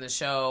characters in the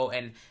show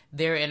and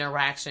their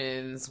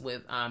interactions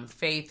with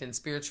faith and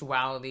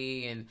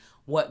spirituality and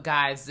what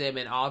guides them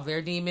and all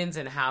their demons,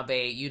 and how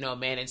they, you know,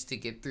 manage to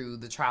get through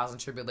the trials and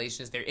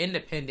tribulations, their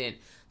independent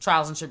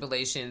trials and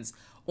tribulations,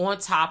 on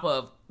top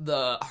of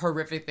the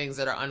horrific things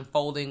that are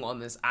unfolding on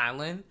this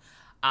island.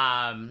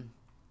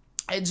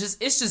 It's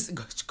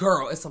just,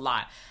 girl, it's a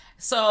lot.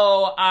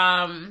 So,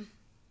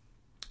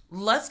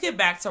 let's get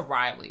back to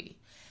Riley.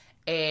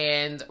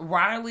 And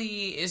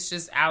Riley is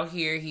just out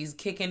here. He's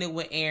kicking it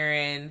with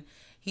Aaron.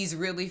 He's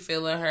really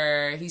feeling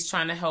her. He's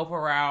trying to help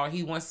her out.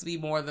 He wants to be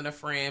more than a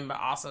friend,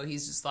 but also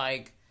he's just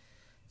like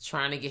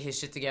trying to get his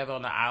shit together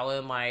on the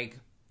island. Like,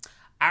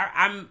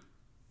 I'm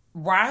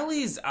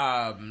Riley's,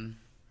 the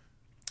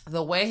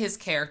way his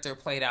character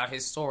played out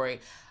his story,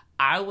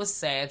 I was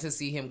sad to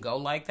see him go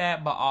like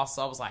that, but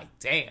also I was like,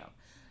 damn,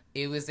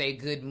 it was a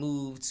good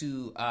move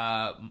to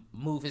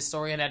move his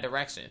story in that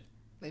direction.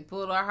 They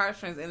pulled our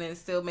heartstrings, and it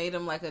still made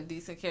him like a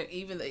decent character.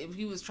 Even if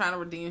he was trying to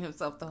redeem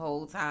himself the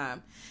whole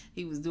time,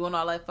 he was doing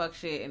all that fuck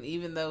shit. And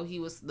even though he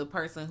was the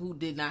person who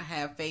did not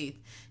have faith,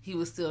 he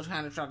was still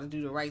trying to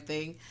do the right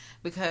thing.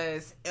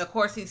 Because of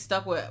course he's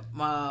stuck with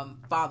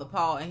Father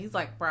Paul, and he's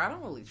like, bro, I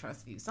don't really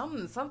trust you.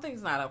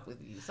 Something's not up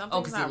with you.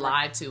 Something's because he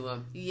lied to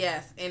him.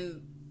 Yes,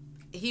 and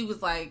he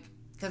was like,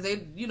 because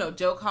they,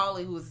 Joe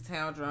Cawley, who was a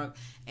town drunk,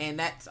 and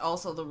that's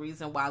also the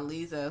reason why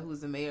Lisa,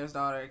 who's the mayor's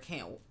daughter,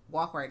 can't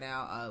walk right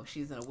now.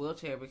 She's in a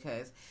wheelchair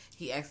because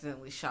he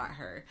accidentally shot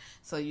her.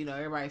 So,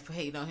 everybody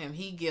hating on him.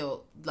 He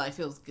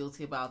feels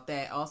guilty about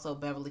that. Also,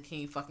 Beverly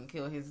King fucking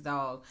killed his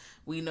dog.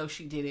 We know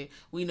she did it.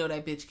 We know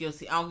that bitch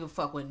guilty. I don't give a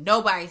fuck what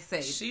nobody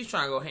says. She's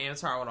trying to go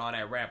hands-hard with all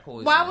that rat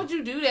poison. Why would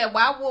you do that?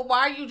 Why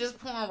are you just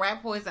pouring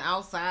rat poison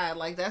outside?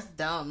 Like, that's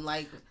dumb.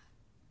 Like,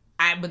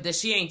 but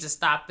she ain't just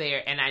stopped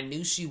there, and I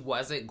knew she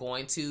wasn't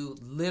going to.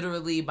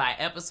 Literally, by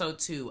episode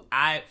 2,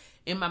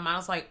 in my mind, I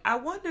was like, I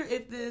wonder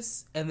if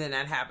this, and then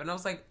that happened. I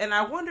was like, and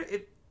I wonder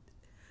if,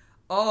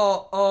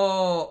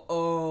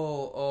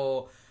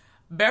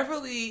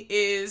 Beverly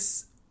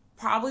is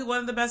probably one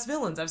of the best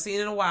villains I've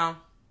seen in a while.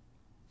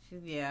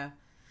 Yeah,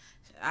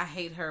 I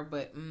hate her,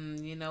 but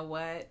you know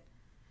what?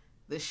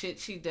 The shit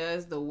she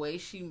does, the way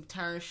she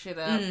turns shit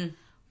up.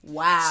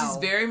 Wow. She's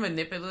very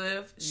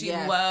manipulative. She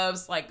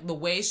loves, like, the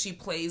way she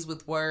plays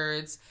with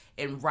words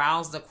and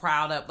riles the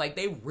crowd up. Like,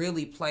 they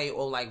really play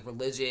on, like,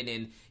 religion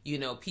and,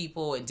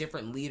 people and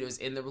different leaders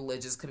in the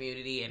religious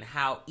community and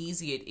how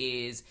easy it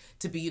is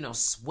to be,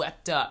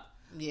 swept up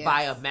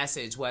by a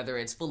message, whether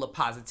it's full of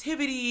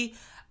positivity,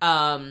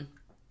 or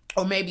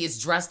maybe it's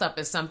dressed up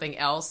as something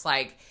else.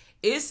 Like,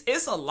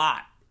 it's a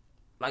lot.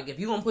 Like, if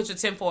you're going to put your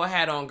tinfoil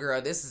hat on,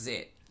 girl, this is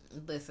it.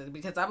 Listen,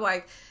 because I'm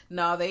like,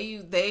 no,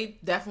 they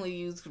definitely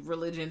use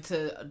religion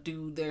to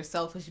do their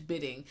selfish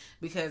bidding,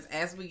 because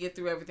as we get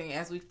through everything,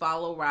 as we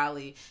follow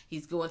Riley,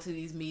 he's going to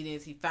these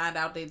meetings, he found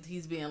out that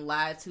he's being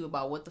lied to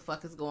about what the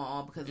fuck is going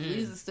on, because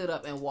Lisa stood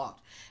up and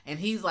walked, and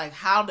he's like,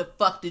 how the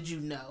fuck did you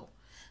know?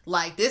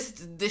 Like,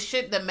 this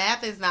shit, the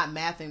math is not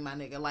mathing, my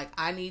nigga. Like,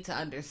 I need to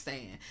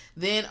understand.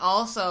 Then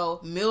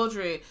also,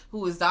 Mildred,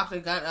 who is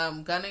Dr.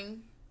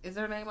 Gunning, is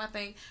her name, I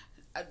think?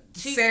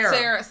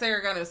 Sarah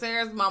Gunning,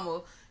 Sarah's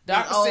mama.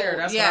 Dr. Sarah,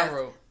 that's what I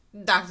wrote.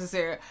 Dr.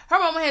 Sarah. Her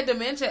mama had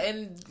dementia,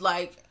 and,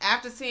 like,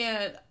 after seeing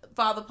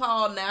Father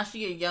Paul, now she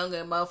get younger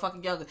and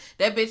motherfucking younger.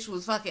 That bitch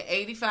was fucking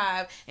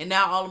 85, and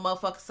now all the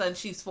motherfucking sudden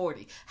she's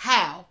 40.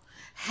 How?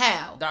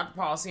 Dr.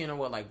 Paul seeing her,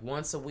 like,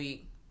 once a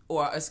week?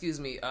 Or, excuse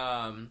me,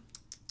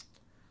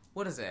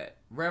 what is that?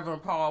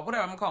 Reverend Paul?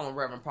 Whatever I'm calling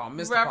Reverend Paul.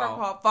 Mr. Reverend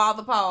Paul.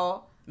 Father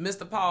Paul.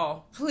 Mr.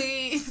 Paul.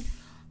 Please.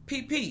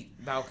 Pete.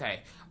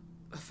 Okay.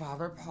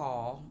 Father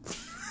Paul.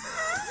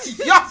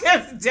 Y'all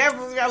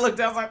definitely got looked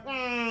at. I was like,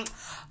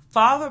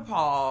 Father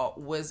Paul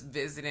was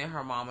visiting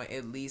her mama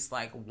at least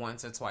like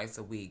once or twice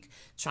a week,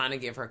 trying to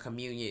give her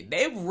communion.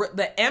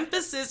 The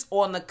emphasis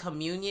on the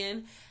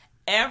communion,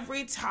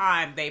 every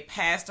time they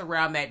passed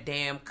around that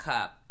damn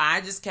cup, I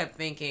just kept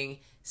thinking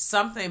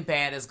something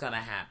bad is gonna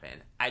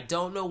happen. I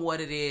don't know what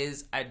it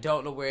is. I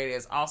don't know where it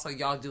is. Also,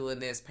 y'all doing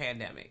this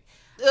pandemic.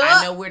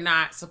 I know we're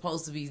not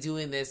supposed to be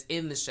doing this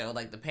in the show.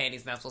 Like, the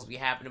panty's not supposed to be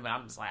happening, but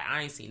I'm just like,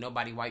 I ain't seen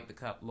nobody wipe the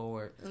cup,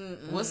 Lord.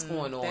 What's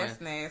going on? That's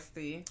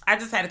nasty. I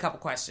just had a couple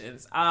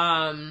questions.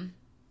 That's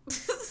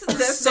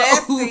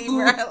nasty,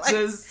 bro. Like,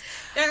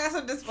 y'all got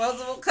some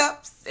disposable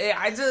cups? Yeah,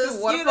 I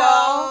just,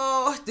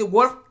 waterfall? The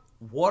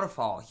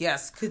waterfall,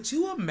 yes. Could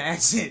you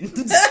imagine?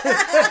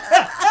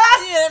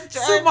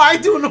 Somebody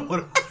doing the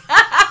waterfall.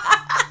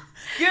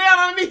 Get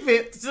out underneath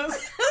it.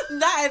 Just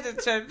not at the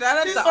church. Not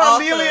at she's the on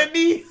altar. Amelia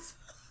knees.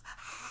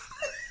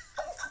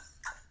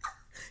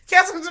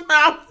 Catch with your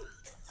mouth.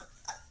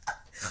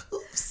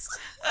 Oops.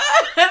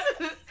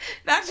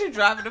 Not you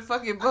driving the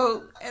fucking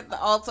boat at the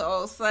altar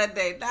on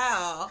Sunday.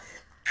 No.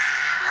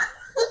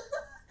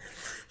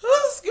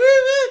 I'm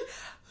screaming.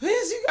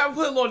 Bitch, you gotta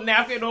put a little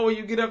napkin on when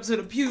you get up to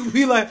the pew.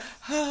 Be like,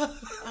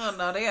 oh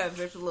no, they gotta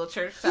drip a little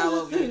church towel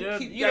over you. You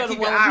know the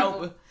keep your one eye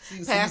people open.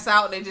 pass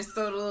out and they just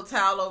throw the little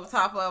towel over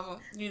top of them.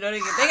 You know they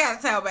got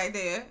a towel back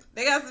there.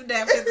 They got some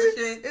napkins and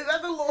shit. Is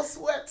that the little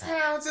sweat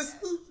towel? Just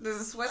there's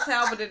a sweat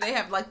towel, but then they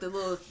have like the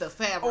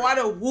fabric. Oh, I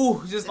know.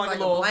 Woo, just like a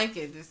little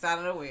blanket just out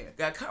of nowhere.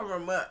 Gotta cover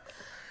them up.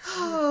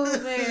 Oh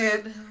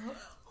man.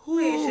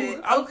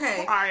 Shit.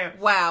 Okay. Crying.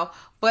 Wow.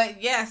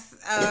 But yes,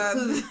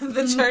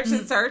 the church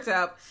has turned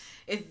up.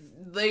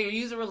 They're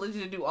using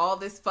religion to do all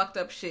this fucked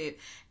up shit,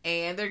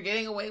 and they're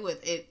getting away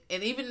with it.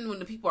 And even when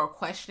the people are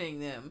questioning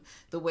them,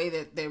 the way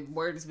that their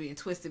word is being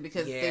twisted,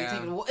 because they're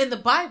thinking, well, in the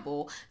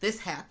Bible, this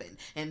happened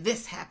and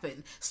this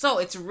happened, so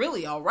it's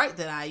really all right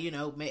that I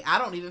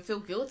don't even feel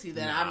guilty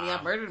that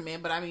I murdered a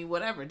man, but I mean,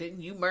 whatever.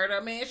 Didn't you murder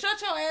a man?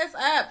 Shut your ass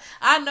up.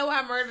 I know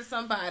I murdered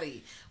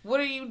somebody.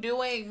 What are you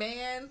doing,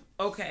 man?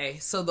 Okay,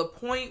 so the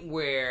point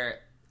where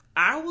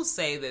I will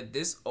say that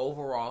this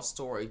overall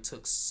story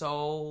took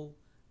so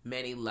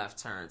many left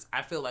turns.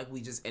 I feel like we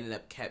just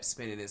kept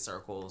spinning in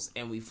circles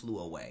and we flew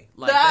away.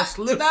 Like, that's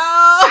literally...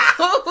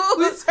 No!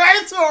 We turned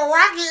into a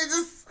rocket and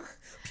just...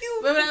 Pew.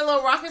 Remember that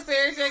little rocket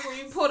fairy thing where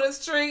you pull the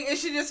string and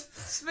she just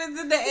spins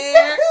in the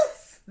air?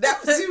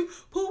 That was you.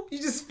 Poop. You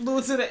just flew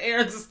into the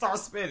air and just start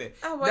spinning.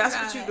 Oh my That's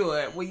God. what you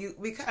do.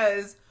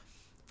 Because...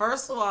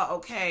 First of all,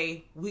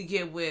 okay,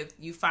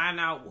 you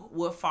find out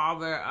what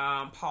Father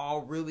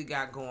Paul really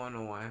got going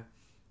on,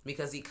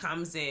 because he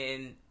comes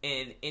in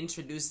and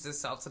introduces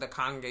himself to the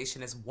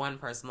congregation as one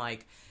person,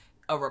 like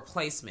a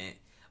replacement.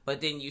 But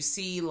then you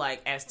see,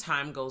 like, as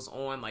time goes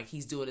on, like,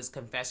 he's doing his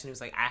confession. He was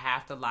like, I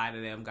have to lie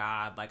to them,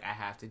 God. Like, I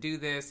have to do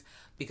this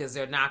because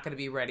they're not going to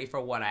be ready for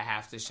what I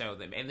have to show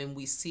them. And then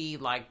we see,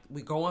 like,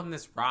 we go on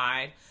this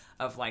ride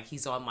of, like,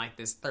 he's on, like,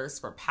 this thirst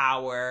for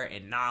power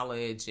and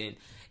knowledge. And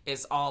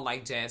it's all,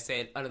 like Jazz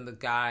said, under the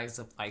guise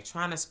of, like,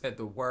 trying to spread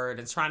the word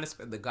and trying to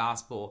spread the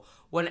gospel,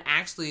 when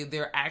actually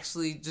they're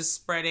actually just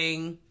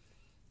spreading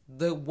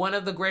one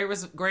of the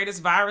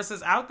greatest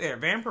viruses out there,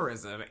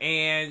 vampirism,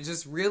 and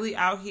just really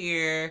out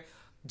here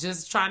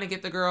just trying to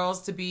get the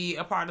girls to be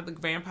a part of the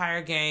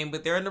vampire game.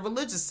 But they're in the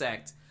religious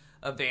sect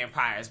of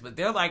vampires, but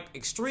they're like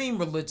extreme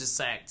religious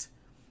sect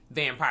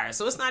vampires,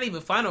 so it's not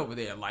even fun over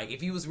there. Like,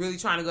 if you was really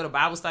trying to go to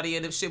Bible study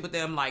and shit with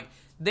them, like,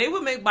 they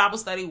would make Bible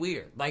study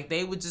weird. Like,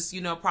 they would just,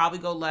 you know, probably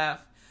go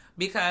left,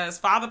 because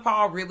Father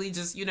Paul really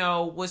just, you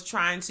know, was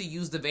trying to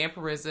use the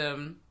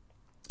vampirism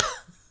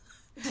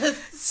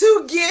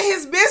to get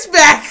his bitch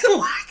back.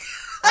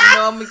 I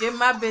know I'm gonna get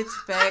my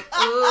bitch back.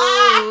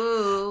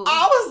 Ooh.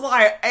 I was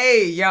like,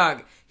 hey,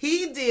 young,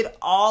 he did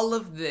all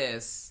of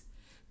this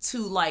to,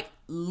 like,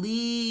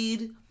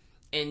 lead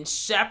and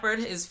shepherd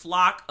his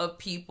flock of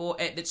people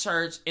at the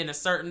church in a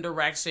certain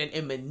direction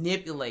and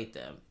manipulate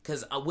them.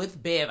 Because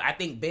with Bev, I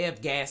think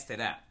Bev gassed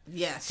it up.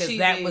 Yes, because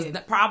that was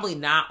probably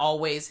not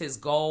always his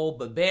goal.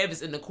 But Bev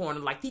is in the corner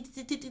like a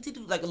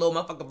little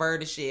motherfucking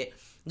bird and shit,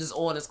 just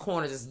on his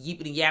corner, just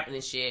yipping and yapping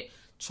and shit,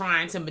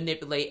 trying to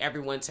manipulate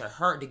everyone to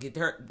her, to get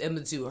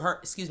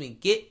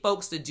get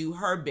folks to do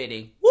her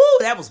bidding. Woo,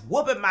 that was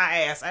whooping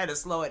my ass. I had to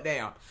slow it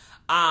down.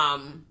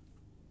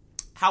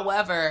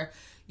 However,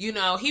 you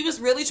know, he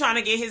was really trying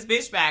to get his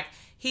bitch back.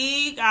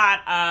 He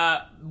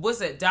got,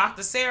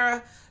 Dr.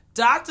 Sarah?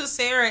 Dr.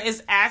 Sarah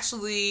is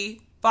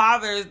actually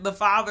the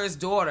father's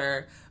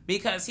daughter,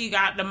 because he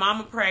got the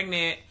mama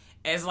pregnant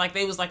as, like,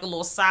 they was like a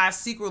little side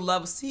secret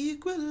love.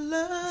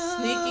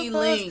 Sneaky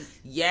link.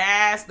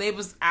 Yes, they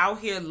was out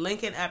here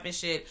linking up and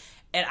shit.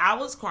 And I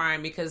was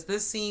crying because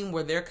this scene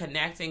where they're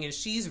connecting and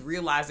she's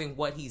realizing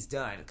what he's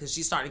done, because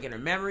she's starting to get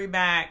her memory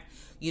back.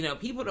 You know,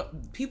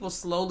 people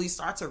slowly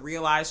start to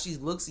realize she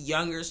looks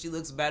younger, she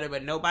looks better,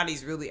 but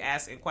nobody's really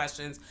asking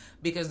questions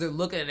because they're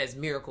looking at it as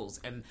miracles.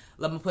 And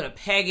let me put a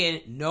peg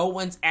in, no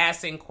one's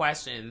asking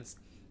questions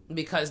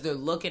because they're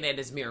looking at it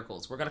as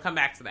miracles. We're going to come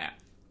back to that.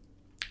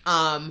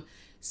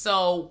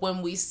 So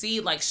when we see,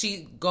 like,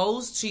 she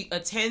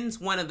attends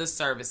one of the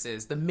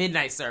services, the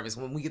midnight service,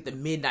 when we get the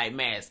midnight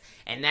mass,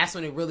 and that's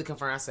when it really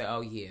confirmed. I said,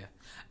 oh yeah.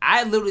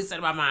 I literally said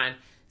in my mind,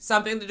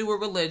 something to do with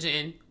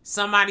religion,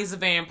 somebody's a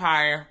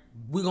vampire,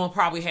 we're going to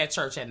probably have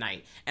church at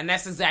night. And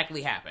that's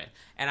exactly happened.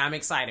 And I'm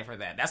excited for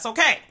that. That's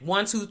okay.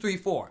 1, 2, 3,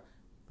 4.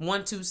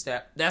 1, 2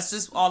 step. That's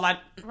just all I...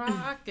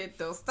 Rock it,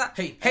 don't stop.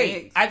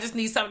 Hey, I just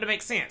need something to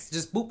make sense.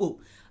 Just boop,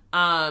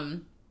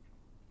 boop.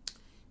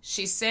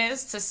 She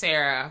says to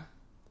Sarah,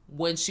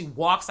 when she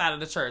walks out of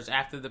the church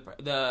after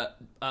the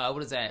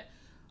what is that?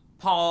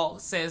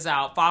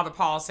 Father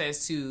Paul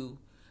says to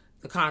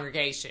the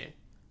congregation,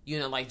 you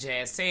know, like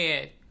Jazz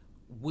said,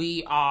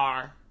 we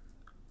are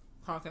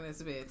honking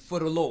this bitch for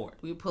the Lord.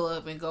 We pull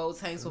up in gold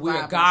tanks with We're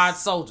Bibles. God's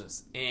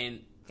soldiers.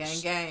 And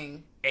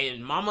gang.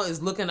 And Mama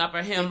is looking up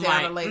at him down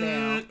like, to lay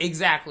down.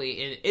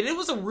 Exactly. And it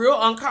was a real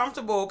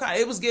uncomfortable,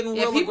 it was getting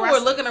real people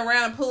aggressive. were looking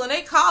around and pulling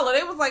their collar.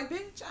 They was like,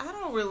 bitch, I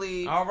don't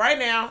really... All right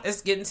now,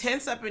 it's getting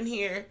tense up in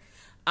here.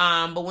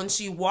 But when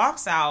she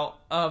walks out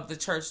of the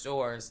church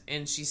doors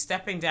and she's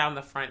stepping down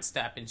the front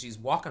step and she's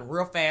walking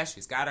real fast,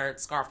 she's got her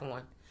scarf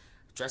on,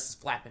 dress is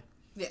flapping.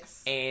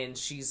 Yes. And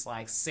she's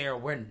like, Sarah,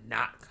 we're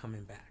not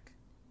coming back.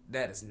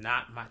 That is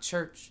not my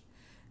church.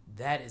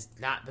 That is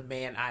not the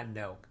man I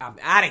know. I'm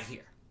out of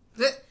here.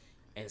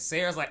 And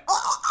Sarah's like,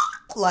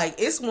 like,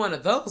 it's one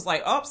of those,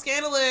 like,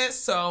 scandalous.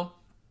 So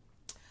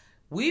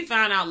we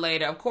found out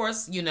later, of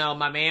course, you know,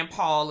 my man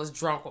Paul is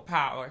drunk with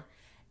power.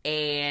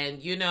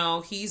 And, you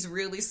know, he's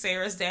really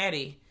Sarah's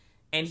daddy.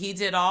 And he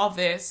did all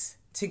this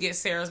to get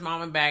Sarah's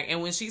mama back.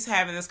 And when she's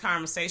having this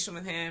conversation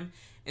with him,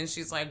 and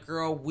she's like,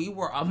 girl, we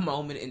were a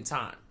moment in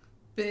time.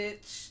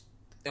 Bitch.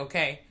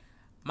 Okay.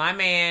 My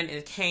man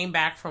came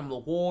back from the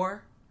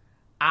war.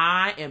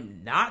 I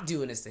am not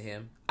doing this to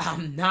him.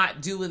 I'm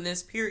not doing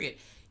this, period.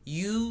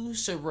 You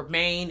should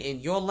remain in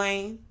your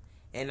lane,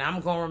 and I'm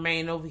going to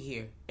remain over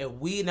here. And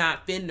we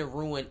not finna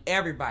ruin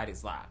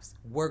everybody's lives.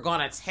 We're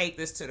going to take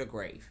this to the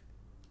grave.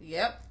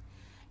 Yep.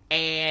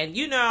 And,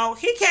 you know,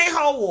 he can't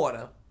hold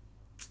water.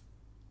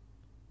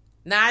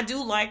 Now, I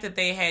do like that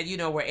they had, you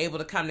know, were able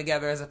to come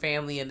together as a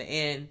family in the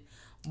end.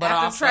 But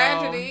after also,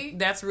 tragedy.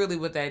 That's really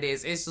what that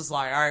is. It's just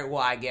like, all right,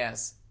 well, I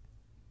guess.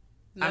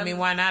 I mean,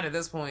 why not at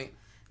this point?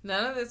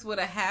 None of this would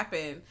have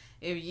happened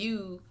if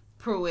you,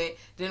 Pruitt,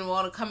 didn't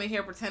want to come in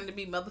here pretend to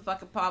be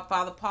motherfucking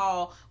Father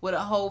Paul with a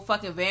whole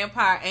fucking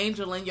vampire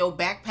angel in your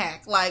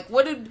backpack. Like,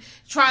 what are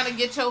trying to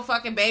get your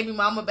fucking baby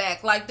mama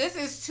back? Like, this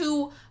is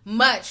too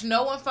much.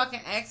 No one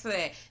fucking asked for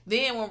that.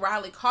 Then when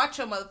Riley caught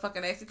your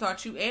motherfucking ass, he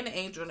caught you and the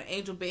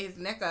angel bit his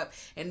neck up,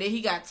 and then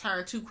he got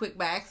turned too quick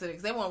by accident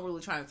because they weren't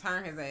really trying to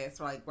turn his ass,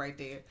 like, right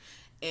there.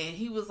 And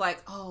he was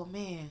like, oh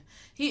man,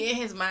 he in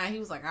his mind, he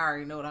was like, I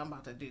already know what I'm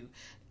about to do.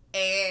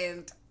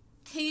 and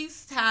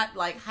he's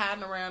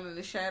hiding around in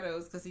the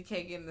shadows because he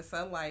can't get in the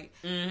sunlight.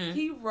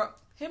 Mm-hmm.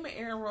 Him and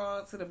Aaron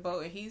roll to the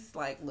boat, and he's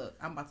like, "Look,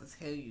 I'm about to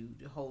tell you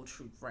the whole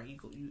truth, right?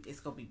 It's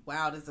gonna be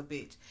wild as a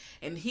bitch."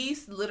 And he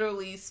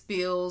literally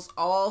spills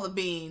all the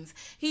beans.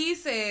 He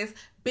says,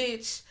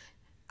 "Bitch,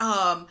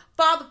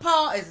 Father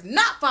Paul is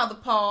not Father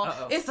Paul.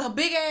 Uh-oh. It's a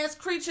big ass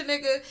creature,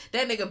 nigga.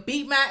 That nigga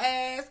beat my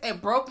ass and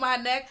broke my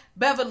neck.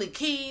 Beverly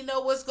Keane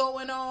know what's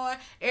going on.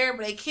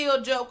 Everybody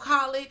killed Joe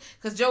Collie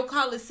because Joe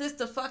Collie's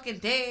sister fucking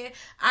dead.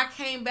 I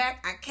came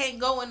back. I can't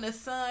go in the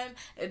sun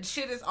and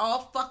shit is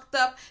all fucked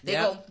up. They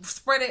gonna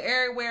spread it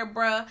everywhere,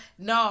 bruh.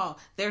 No,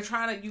 they're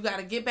trying to. You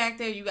gotta get back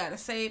there. You gotta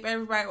save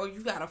everybody, or you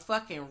gotta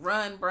fucking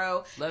run,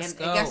 bro. Let's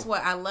go. And guess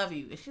what? I love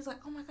you." And she's like,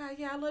 "Oh my god,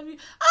 yeah, I love you.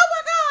 Oh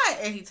my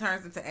god!" And he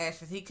turns into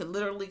ashes. He could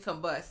literally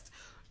combust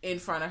in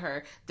front of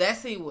her. That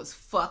scene was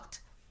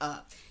fucked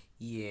up.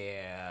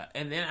 Yeah.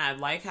 And then I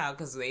like how,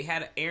 because they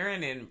had,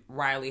 Aaron and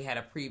Riley had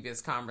a previous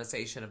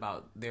conversation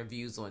about their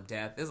views on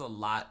death.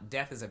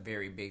 Death is a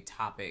very big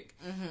topic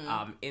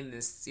in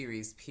this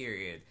series,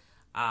 period.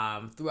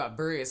 Throughout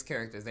various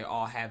characters, they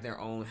all have their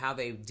own, how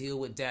they deal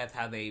with death,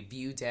 how they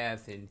view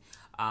death, and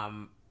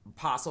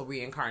possible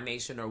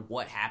reincarnation or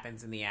what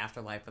happens in the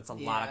afterlife. It's a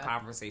lot of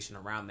conversation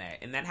around that.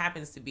 And that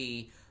happens to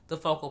be the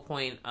focal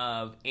point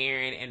of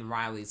Aaron and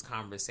Riley's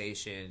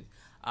conversation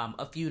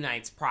a few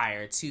nights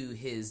prior to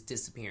his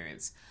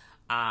disappearance.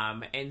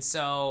 And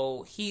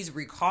so he's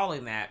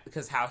recalling that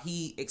because how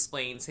he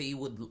explains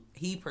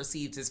he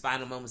perceived his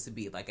final moments to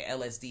be like an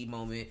LSD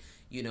moment.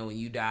 You know, when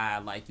you die,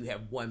 like you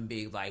have one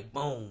big like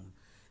boom,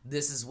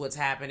 this is what's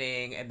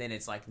happening, and then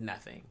it's like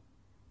nothing,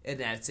 and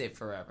that's it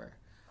forever.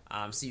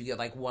 So you get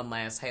like one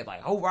last hey,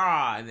 like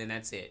hurrah, and then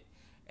that's it.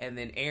 And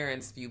then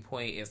Aaron's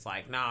viewpoint is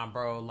like, nah,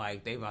 bro,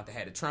 like they about to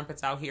have the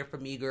trumpets out here for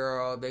me,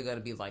 girl. They're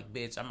gonna be like,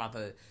 bitch, I'm about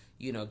to,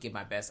 get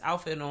my best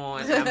outfit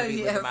on. I'm gonna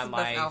be living my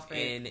life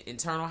in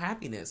eternal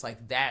happiness.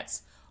 Like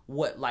that's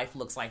what life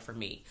looks like for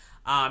me.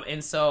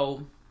 And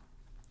so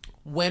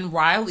when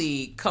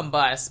Riley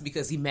combusts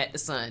because he met the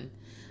sun,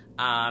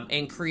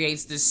 and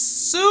creates this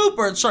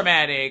super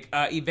traumatic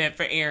event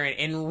for Aaron,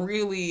 and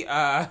really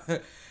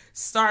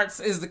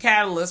is the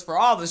catalyst for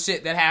all the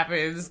shit that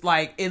happens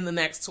like in the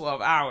next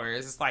 12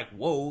 hours. It's like,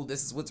 whoa,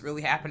 this is what's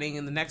really happening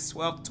in the next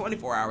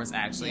 24 hours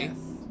actually. Yes.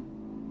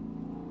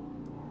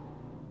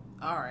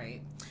 All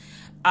right.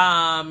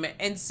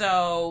 And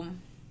so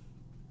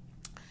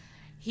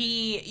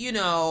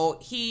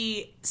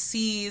he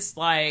sees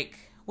like,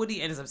 what do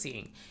he ends up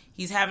seeing?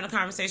 He's having a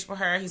conversation with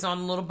her. He's on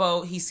a little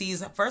boat. He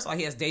sees, first of all,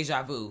 he has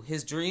deja vu.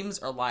 His dreams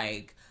are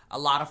like a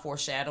lot of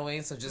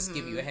foreshadowing. So just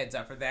give you a heads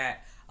up for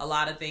that. A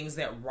lot of things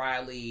that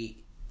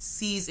Riley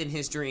sees in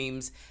his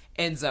dreams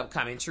ends up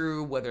coming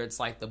true, whether it's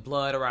like the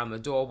blood around the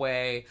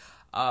doorway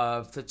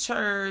of the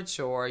church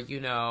or,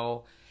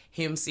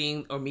 him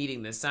seeing or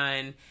meeting the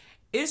sun.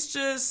 It's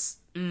just,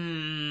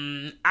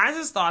 I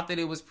just thought that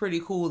it was pretty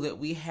cool that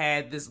we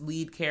had this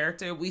lead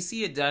character. We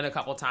see it done a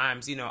couple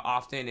times,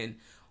 often in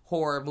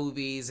horror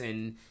movies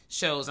and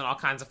shows and all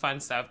kinds of fun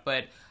stuff.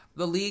 But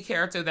the lead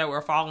character that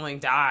we're following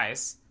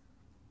dies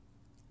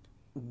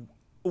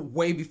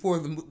way before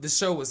the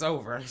show was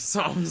over.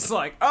 So I'm just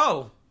like,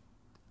 oh,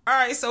 all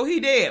right, so he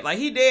dead. Like,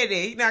 he dead.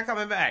 He's not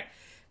coming back.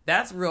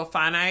 That's real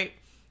finite.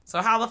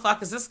 So how the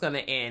fuck is this going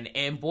to end?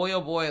 And boy,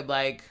 oh boy,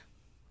 like,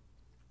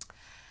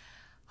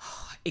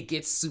 it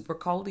gets super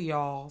cold,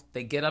 y'all.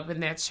 They get up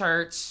in that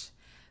church.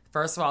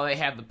 First of all, they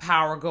have the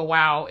power go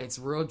out. It's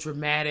real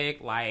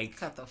dramatic. Like,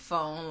 cut the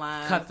phone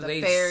lines,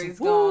 the ferry's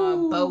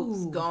gone,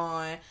 boats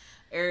gone,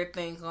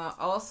 everything gone.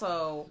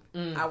 Also,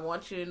 I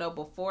want you to know,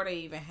 before they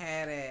even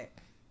had it,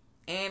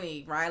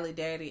 Annie, Riley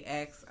daddy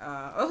asked,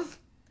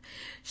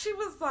 she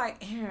was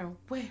like, Aaron,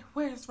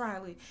 where's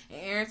Riley?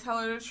 And Aaron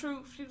told her the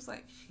truth. She was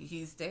like,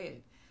 he's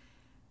dead.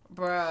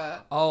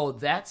 Bruh. Oh,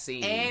 that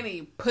scene.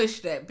 Annie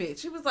pushed that bitch.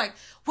 She was like,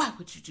 why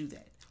would you do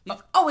that?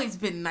 We've always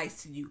been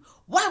nice to you.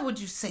 Why would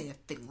you say a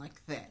thing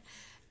like that?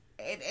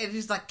 And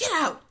she's like, get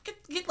out.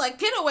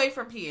 Get away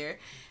from here.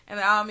 And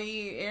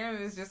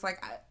Aaron is just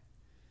like,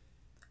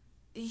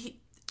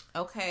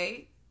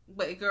 okay.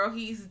 But girl,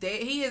 he's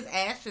dead. He is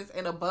ashes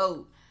in a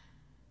boat.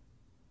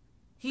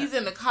 He's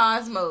in the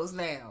cosmos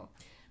now.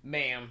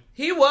 Ma'am.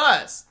 He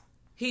was.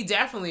 He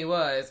definitely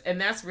was. And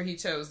that's where he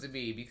chose to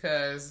be,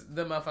 because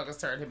the motherfuckers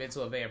turned him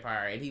into a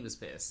vampire and he was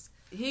pissed.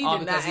 He did not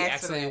because he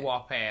accidentally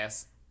walked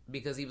past,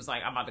 because he was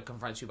like, I'm about to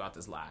confront you about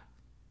this lie.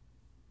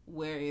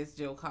 Where is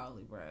Joe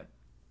Collie, bro?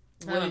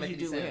 What did you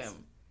do with him?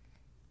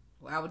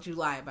 Why would you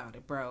lie about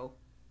it, bro?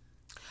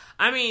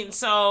 I mean,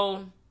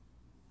 so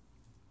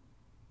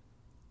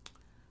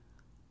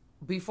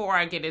before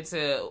I get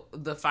into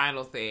the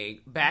final thing,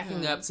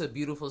 backing up to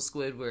Beautiful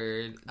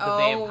Squidward, the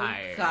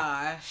vampire.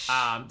 Gosh.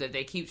 That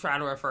they keep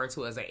trying to refer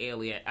to as an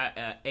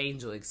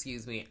angel,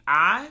 excuse me.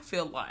 I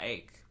feel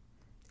like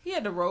he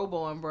had the robe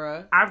on,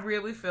 bruh. I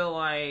really feel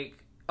like,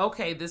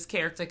 okay, this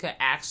character could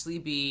actually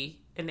be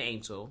an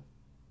angel,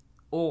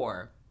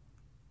 or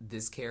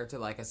this character,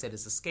 like I said,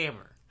 is a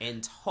scammer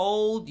and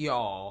told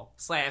y'all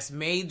 /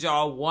 made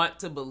y'all want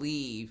to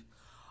believe,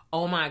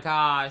 oh my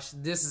gosh,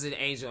 this is an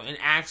angel. And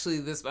actually,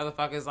 this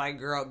motherfucker is like,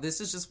 girl,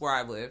 this is just where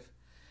I live.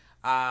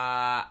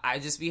 I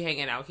just be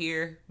hanging out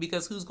here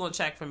because who's going to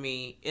check for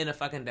me in a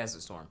fucking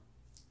desert storm?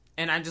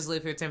 And I just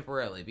live here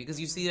temporarily because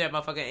you see that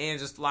motherfucking ant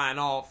just flying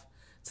off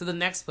to the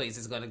next place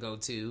it's going to go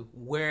to,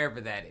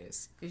 wherever that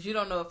is. Because you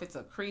don't know if it's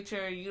a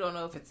creature, you don't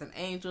know if it's an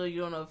angel, you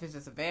don't know if it's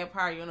just a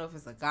vampire, you don't know if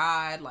it's a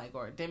god, like,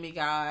 or a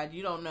demigod,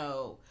 you don't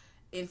know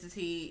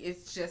entity.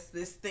 It's just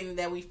this thing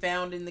that we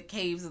found in the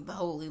caves of the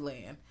Holy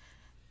Land.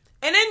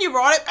 And then you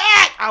brought it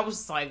back. I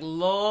was like,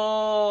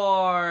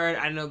 Lord,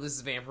 I know this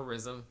is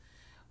vampirism.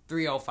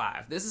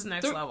 305. This is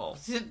next level.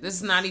 This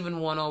is not even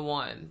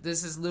 101.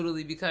 This is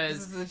literally because...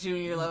 This is a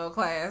junior level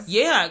class.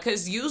 Yeah,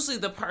 because usually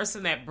the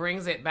person that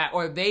brings it back,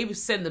 or they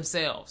send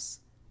themselves.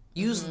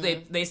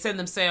 Usually they send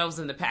themselves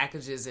in the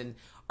packages and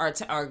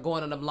are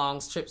going on them long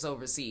trips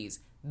overseas.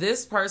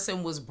 This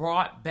person was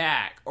brought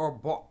back or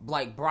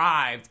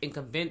bribed and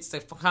convinced to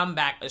come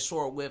back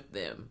ashore with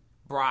them.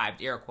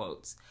 Bribed, air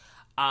quotes.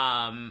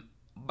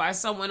 By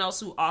someone else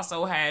who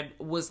also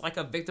was like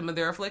a victim of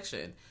their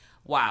affliction.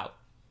 Wow.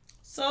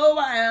 So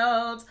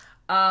wild.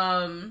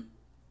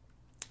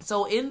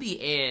 So in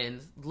the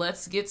end,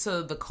 let's get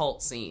to the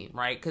cult scene,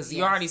 right? Because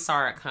you already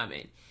saw it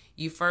coming.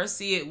 You first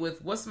see it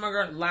with, what's my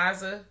girl?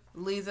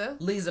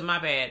 Lisa, my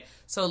bad.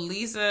 So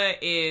Lisa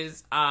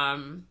is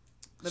the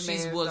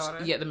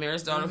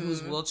mayor's daughter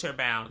who's wheelchair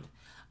bound.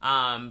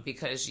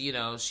 Because, you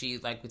know, she,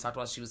 like we talked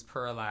about, she was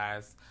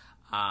paralyzed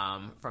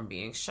from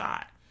being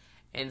shot.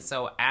 And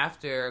so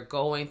after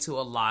going to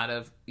a lot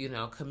of, you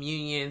know,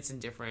 communions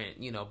and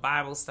different, you know,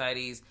 Bible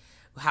studies,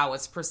 how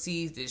it's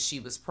perceived is she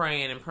was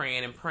praying and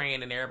praying and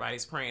praying, and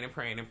everybody's praying and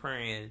praying and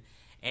praying,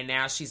 and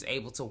now she's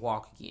able to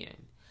walk again.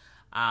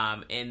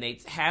 And they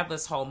have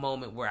this whole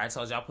moment where I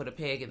told you, I'll put a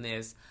peg in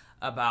this,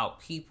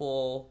 about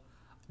people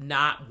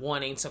not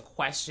wanting to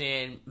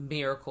question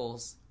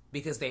miracles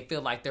because they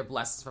feel like they're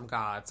blessings from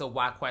God. So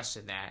why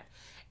question that?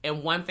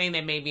 And one thing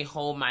that made me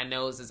hold my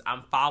nose is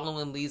I'm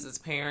following Lisa's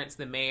parents,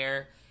 the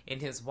mayor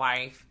and his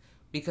wife,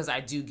 because I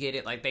do get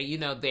it. Like,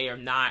 they are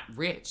not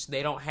rich.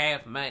 They don't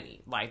have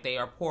money. Like, they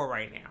are poor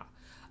right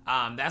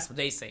now. That's what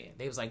they said.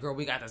 They was like, girl,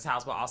 we got this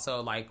house, but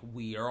also, like,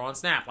 we are on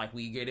SNAP. Like,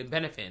 we getting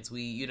benefits.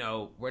 We,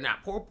 we're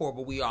not poor,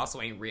 but we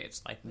also ain't rich.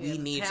 Like, we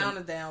need some... The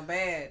town is down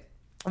bad.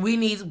 We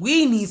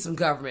need some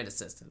government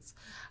assistance.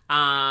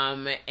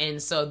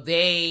 And so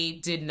they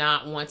did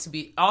not want to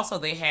be... Also,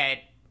 they had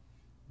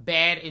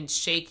bad and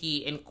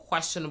shaky and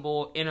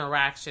questionable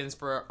interactions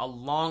for a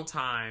long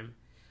time.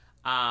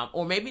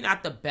 Or maybe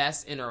not the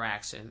best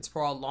interactions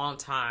for a long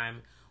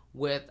time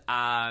with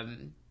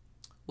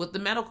the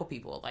medical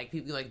people, like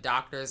people like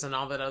doctors and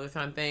all that other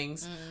fun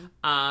things.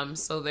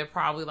 So they're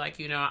probably like,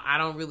 I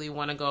don't really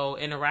want to go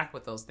interact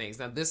with those things.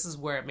 Now, this is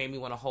where it made me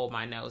want to hold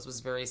my nose. It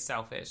was very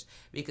selfish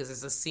because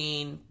it's a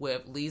scene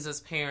with Lisa's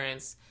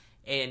parents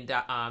and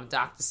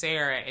Dr.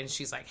 Sarah, and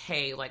she's like,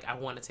 hey, like, I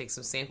want to take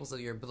some samples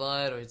of your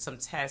blood or some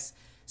tests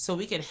so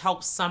we can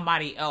help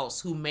somebody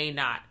else who may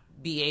not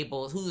be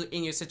able, who's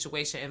in your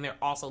situation, and they're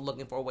also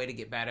looking for a way to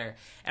get better.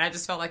 And I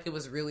just felt like it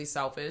was really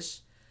selfish.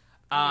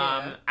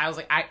 I was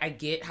like, I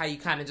get how you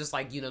kind of just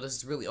like, this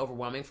is really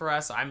overwhelming for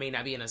us, so I may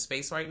not be in a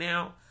space right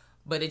now,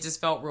 but it just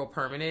felt real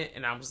permanent.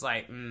 And I was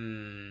like,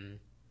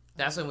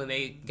 that's when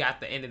they got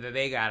the ending that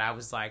they got, I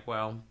was like,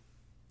 well,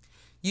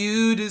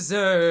 you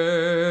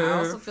deserve. I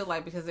also feel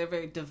like because they're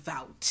very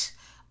devout,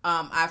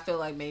 I feel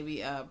like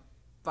maybe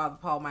Father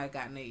Paul might have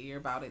gotten their ear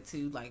about it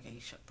too. Like, hey,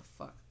 shut the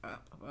fuck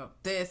up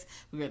about this.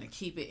 We're going to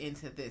keep it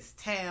into this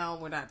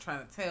town. We're not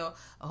trying to tell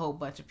a whole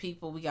bunch of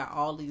people. We got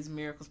all these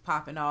miracles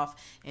popping off.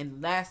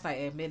 And last night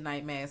at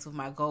Midnight Mass with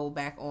my gold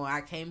back on, I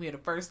came here the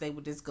first day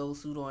with this gold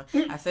suit on.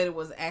 I said it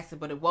was an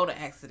accident, but it wasn't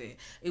an accident.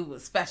 It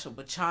was special,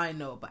 but y'all ain't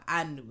know. But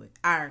I knew it.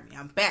 Iron me.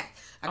 I'm back.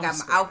 I got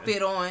my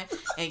outfit on,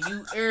 and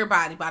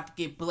everybody about to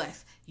get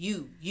blessed.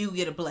 You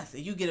get a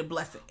blessing. You get a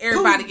blessing.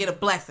 Everybody get a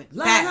blessing.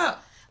 Line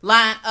up.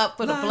 Line up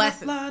for the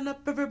blessings. Line up,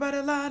 everybody,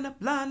 line up,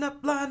 line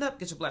up, line up.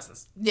 Get your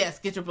blessings. Yes,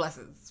 get your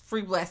blessings.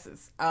 Free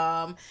blessings.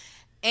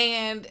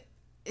 And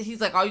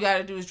he's like, all you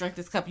gotta do is drink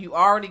this cup. You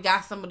already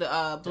got some of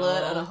the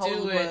blood of the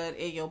holy blood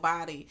in your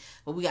body,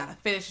 but we gotta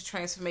finish the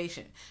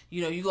transformation.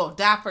 You gonna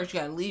die first.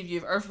 You gotta leave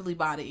your earthly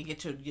body and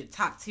get your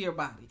top tier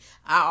body.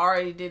 I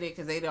already did it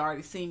because they'd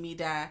already seen me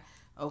die.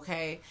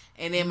 Okay,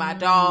 and then my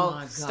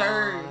dog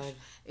Sturge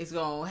is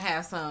gonna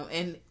have some,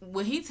 and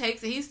when he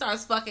takes it, he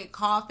starts fucking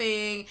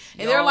coughing,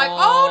 and they're like,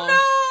 "Oh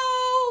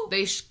no!"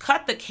 They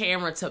cut the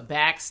camera to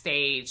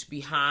backstage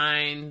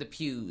behind the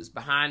pews,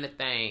 behind the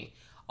thing.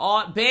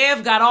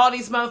 Bev got all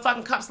these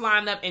motherfucking cups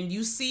lined up, and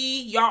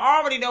y'all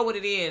already know what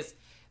it is.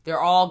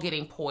 They're all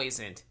getting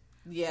poisoned.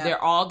 Yeah,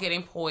 they're all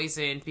getting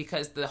poisoned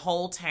because the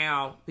whole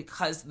town,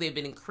 because they've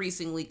been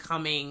increasingly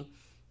coming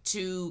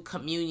to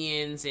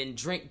communions and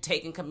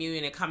taking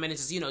communion and coming and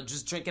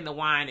just drinking the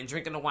wine,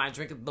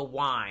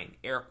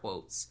 air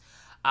quotes.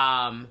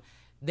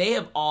 They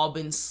have all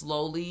been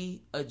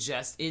slowly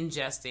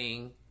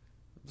ingesting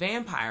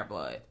vampire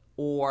blood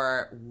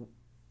or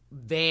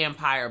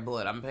vampire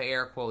blood. I'm putting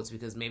air quotes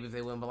because maybe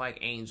they wouldn't be like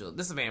Angel.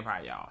 This is a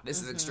vampire, y'all.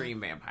 This is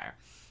extreme vampire.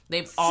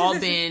 They've all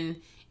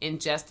been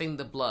ingesting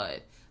the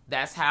blood.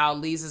 That's how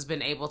Lisa's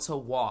been able to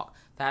walk.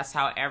 That's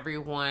how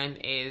everyone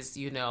is,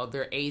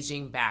 they're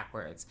aging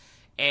backwards.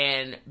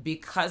 And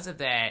because of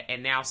that,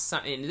 and now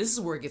and this is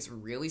where it gets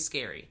really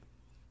scary.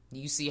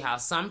 You see how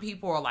some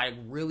people are like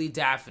really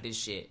die for this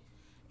shit.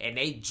 And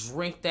they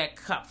drink that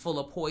cup full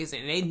of poison.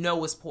 And they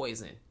know it's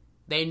poison.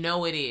 They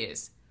know it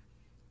is.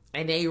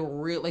 And they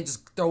really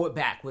just throw it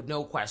back with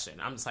no question.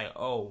 I'm just like,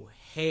 oh,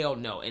 hell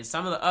no. And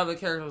some of the other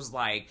characters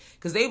like,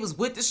 because they was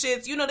with the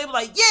shits, they were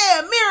like,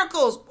 yeah,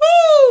 miracles,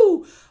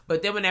 woo!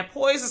 But then when that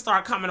poison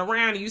start coming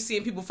around and you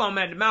seeing people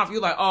foaming at the mouth,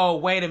 you're like, oh,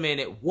 wait a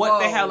minute.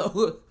 What the hell?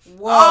 Whoa.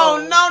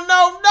 Oh,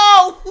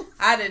 no.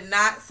 I did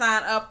not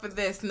sign up for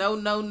this. No.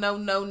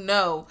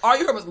 All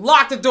you heard was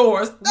lock the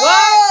doors.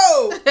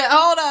 Whoa!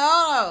 Hold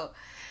on.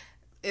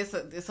 It's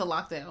a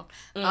lockdown.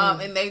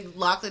 And they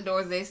lock the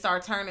doors. They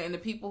start turning, and the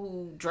people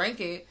who drank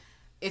it,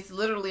 it's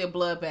literally a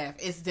bloodbath.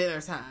 It's dinner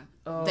time.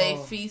 Oh. They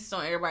feast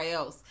on everybody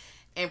else.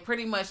 And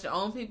pretty much the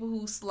only people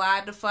who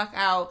slide the fuck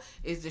out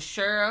is the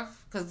sheriff,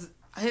 because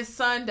his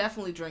son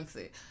definitely drinks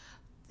it.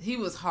 He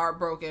was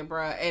heartbroken,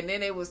 bruh. And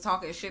then they was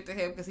talking shit to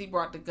him because he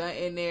brought the gun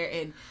in there.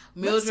 And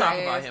Mildred, let's talk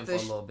about him for a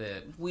little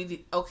bit.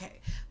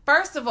 Okay.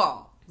 First of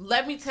all,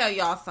 let me tell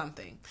y'all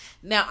something.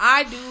 Now,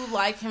 I do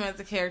like him as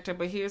a character,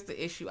 but here's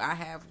the issue I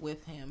have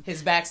with him.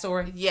 His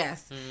backstory?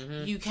 Yes.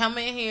 Mm-hmm. You come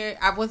in here.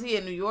 Was he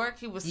in New York?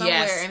 He was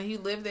somewhere, and he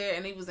lived there,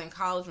 and he was in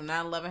college when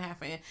 9/11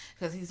 happened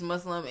because he's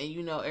Muslim,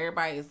 and,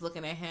 everybody is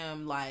looking at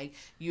him like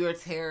you're a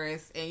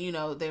terrorist,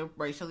 and, they're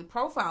racially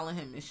profiling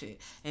him and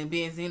shit and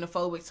being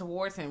xenophobic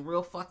towards him,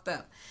 real fucked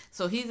up.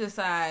 So he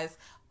decides,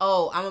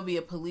 I'm going to be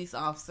a police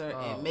officer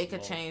and make a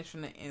change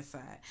from the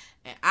inside.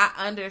 And I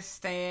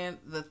understand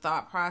the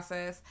thought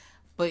process,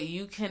 but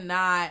you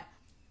cannot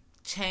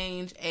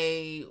change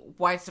a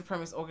white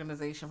supremacist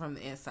organization from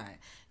the inside.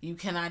 You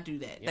cannot do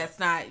that. Yep. That's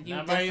not you.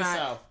 Not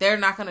yourself. They're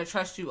not going to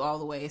trust you all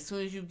the way. As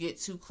soon as you get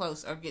too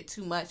close or get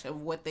too much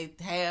of what they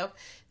have,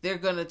 they're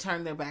going to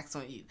turn their backs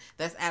on you.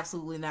 That's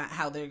absolutely not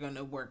how they're going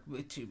to work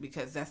with you,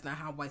 because that's not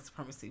how white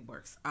supremacy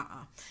works.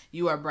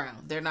 You are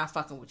brown. They're not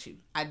fucking with you.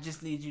 I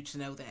just need you to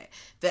know that.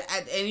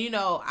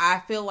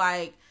 I feel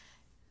like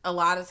a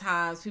lot of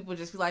times people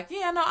just be like,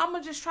 yeah, no, I'm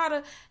going to just try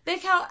to, I'm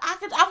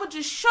going to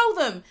just show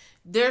them.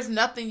 There's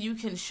nothing you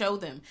can show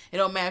them. It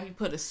don't matter if you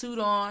put a suit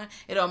on.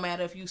 It don't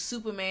matter if you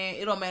Superman.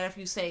 It don't matter if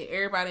you say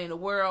everybody in the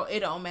world.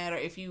 It don't matter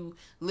if you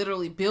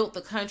literally built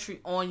the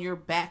country on your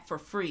back for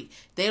free.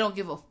 They don't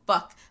give a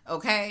fuck,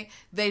 okay?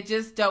 They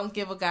just don't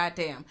give a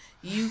goddamn.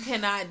 You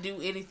cannot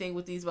do anything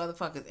with these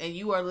motherfuckers. And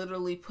you are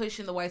literally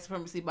pushing the white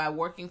supremacy by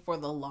working for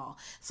the law.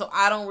 So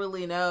I don't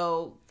really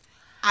know.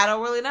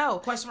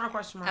 Question mark.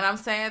 And I'm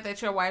saying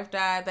that your wife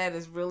died. That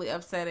is really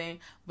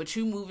upsetting. But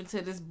you moving to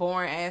this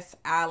boring ass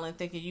island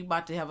thinking you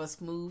about to have a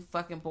smooth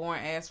fucking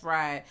boring ass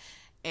ride,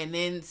 and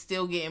then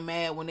still getting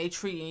mad when they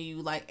treating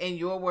you like, in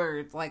your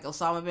words, like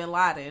Osama bin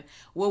Laden.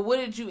 Well, what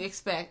did you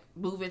expect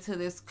moving to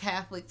this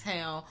Catholic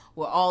town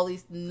where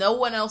no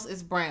one else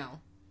is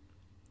brown?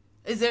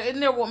 Isn't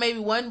there maybe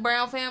one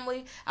brown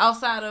family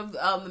outside of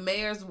the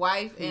mayor's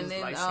wife and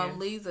then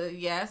Lisa?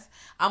 Yes.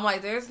 I'm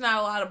like, there's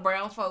not a lot of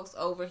brown folks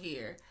over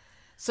here.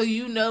 So they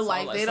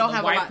don't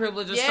have white a lot.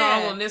 Privilege is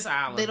strong on this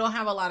island. They don't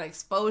have a lot of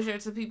exposure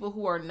to people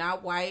who are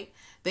not white.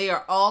 They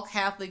are all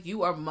Catholic.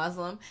 You are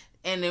Muslim.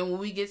 And then when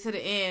we get to the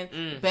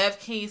end, Bev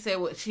King said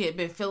what she had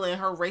been feeling in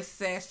her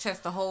racist ass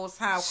chest the whole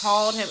time,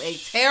 called him a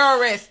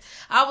terrorist.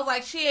 I was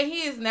like,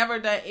 he has never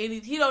done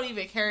anything. He don't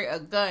even carry a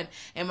gun.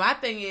 And my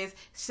thing is,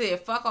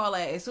 fuck all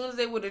that. As soon as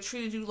they would have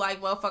treated you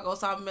like motherfucker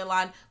Osama bin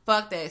Laden,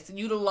 fuck that. So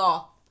you the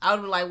law. I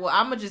would be like, well,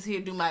 I'm going to just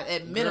here do my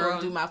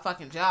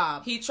fucking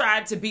job. He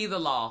tried to be the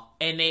law,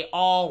 and they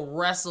all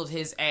wrestled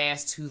his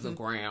ass to the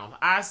ground.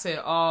 I said,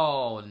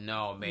 oh,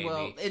 no, baby.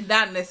 Well,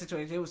 not in that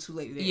situation. It was too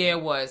late. Yeah,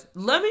 it was.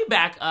 Let me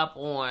back up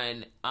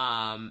on,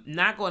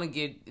 not going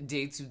to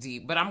dig too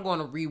deep, but I'm going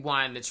to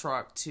rewind the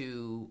truck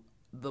to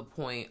the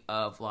point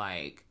of,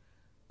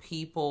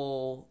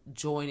 people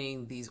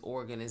joining these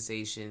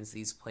organizations,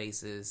 these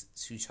places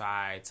to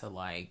try to,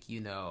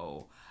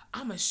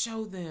 I'm going to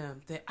show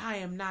them that I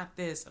am not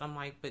this. And I'm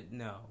like, but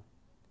no.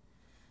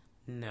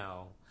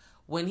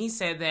 When he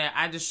said that,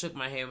 I just shook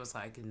my head and was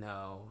like,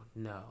 no.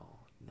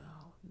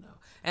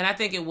 And I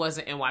think it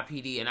wasn't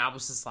NYPD. And I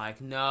was just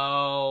like,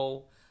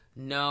 no.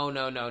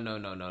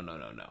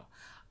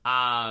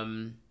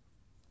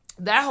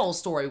 That whole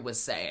story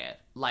was sad.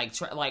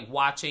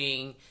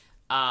 Watching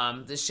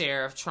the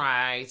sheriff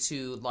try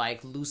to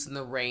loosen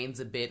the reins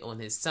a bit on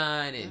his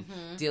son and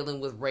dealing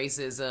with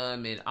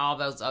racism and all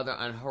those other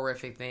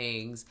horrific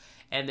things,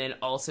 and then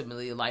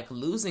ultimately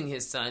losing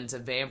his son to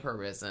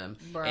vampirism.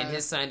 Bruh. And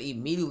his son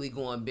immediately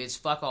going, bitch,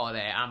 fuck all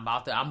that. I'm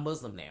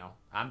Muslim now.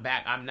 I'm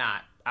back. I'm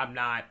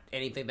not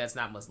anything that's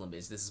not Muslim,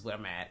 bitch. This is where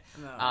I'm at.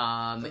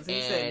 No.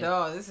 He said,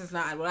 no, this is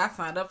not what I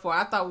signed up for.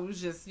 I thought we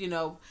was just,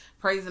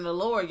 praising the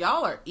Lord.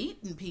 Y'all are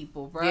eating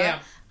people, bro. Yeah.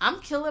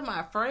 I'm killing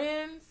my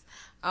friends.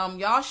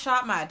 y'all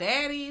shot my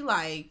daddy.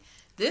 Like,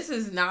 this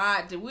is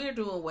not, we're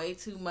doing way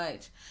too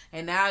much.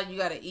 And now you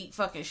got to eat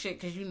fucking shit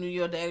because you knew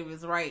your daddy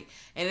was right.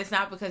 And it's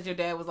not because your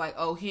dad was like,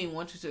 oh, he didn't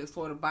want you to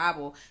explore the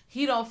Bible.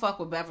 He don't fuck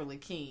with Beverly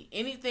Keane.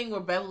 Anything where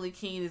Beverly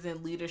Keane is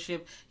in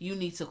leadership, you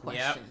need to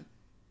question. Yep.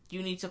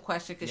 You need to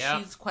question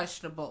because she's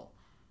questionable.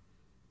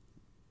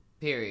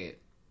 Period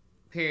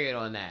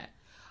on that.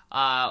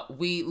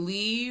 We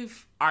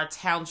leave our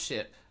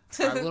township,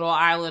 our little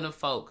island of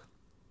folk.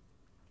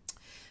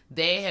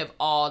 They have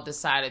all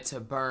decided to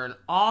burn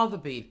all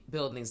the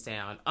buildings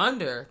down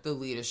under the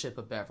leadership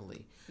of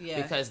Beverly.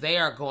 Yes. Because they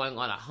are going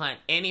on a hunt.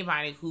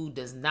 Anybody who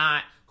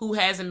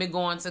hasn't been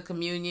going to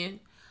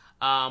communion,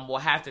 will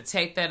have to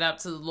take that up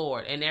to the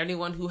Lord. And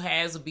anyone who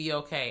has will be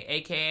okay.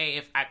 AKA,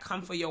 if I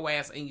come for your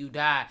ass and you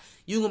die,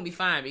 you're going to be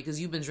fine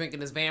because you've been drinking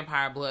this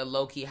vampire blood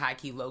low-key,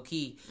 high-key,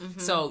 low-key. Mm-hmm.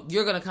 So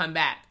you're going to come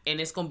back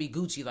and it's going to be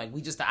Gucci. Like,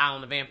 we just the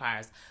island of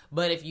vampires.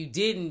 But if you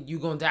didn't,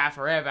 you're going to die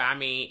forever. I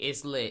mean,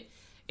 it's lit.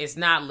 It's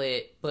not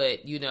lit,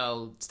 but,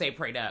 stay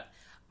prayed up.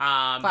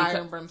 Fire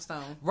and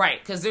brimstone. Right,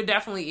 because there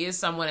definitely is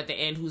someone at the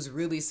end who's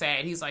really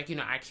sad. He's like,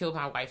 I killed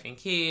my wife and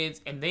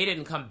kids, and they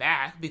didn't come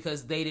back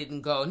because they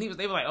didn't go. And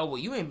they were like, oh, well,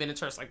 you ain't been to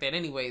church like that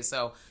anyway,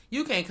 so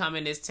you can't come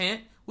in this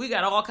tent. We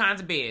got all kinds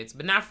of beds,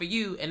 but not for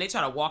you. And they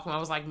try to walk him. I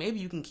was like, maybe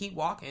you can keep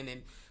walking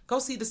and go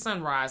see the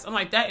sunrise. I'm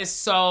like, that is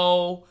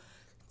so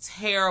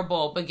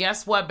terrible. But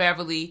guess what,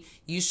 Beverly?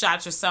 You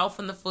shot yourself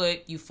in the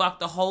foot. You fucked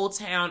the whole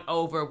town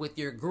over with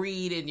your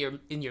greed and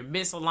your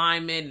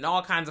misalignment and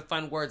all kinds of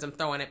fun words I'm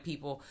throwing at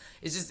people.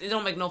 It's just, it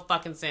don't make no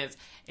fucking sense.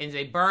 And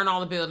they burn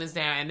all the buildings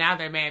down, and now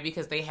they're mad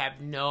because they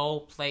have no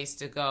place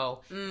to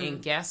go.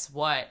 And guess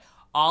what?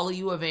 All of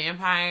you are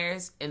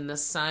vampires, and the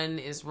sun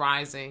is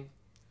rising.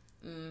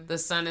 The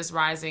sun is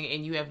rising,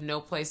 and you have no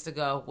place to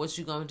go. What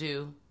you gonna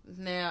do?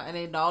 Now, and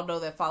they all know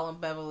that following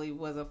Beverly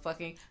was a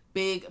fucking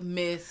big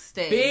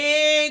mistake.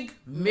 Big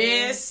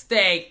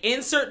mistake.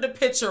 Insert the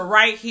picture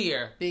right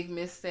here. Big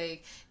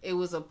mistake. It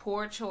was a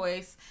poor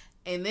choice.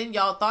 And then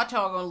y'all thought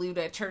y'all were going to leave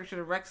that church or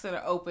the rec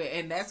center open.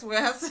 And that's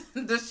where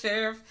the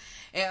sheriff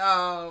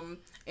and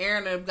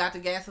Aaron got the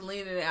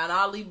gasoline in it. And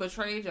Ali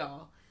betrayed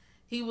y'all.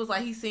 He was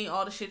like, he seen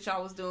all the shit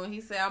y'all was doing.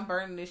 He said, I'm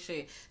burning this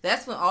shit.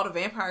 That's when all the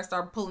vampires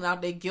started pulling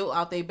out their guilt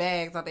out their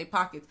bags, out their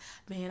pockets.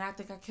 Man, I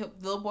think I killed...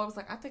 The little boy was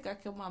like, I think I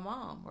killed my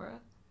mom, bro.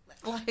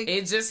 Like,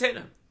 it just hit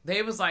him.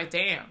 They was like,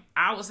 damn,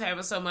 I was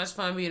having so much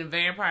fun being a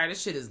vampire.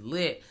 This shit is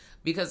lit.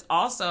 Because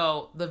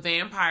also,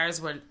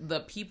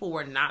 the people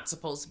were not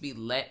supposed to be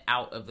let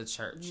out of the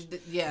church.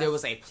 Yes. There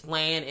was a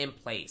plan in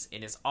place.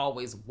 And it's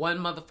always one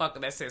motherfucker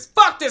that says,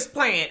 fuck this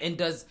plan. And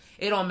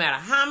it don't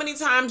matter how many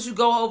times you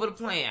go over the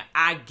plan.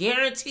 I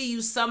guarantee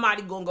you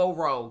somebody gonna go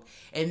rogue.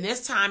 And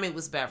this time it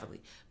was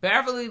Beverly.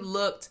 Beverly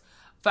looked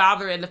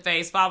Father Paul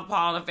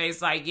in the face,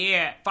 like,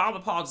 yeah, Father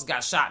Paul just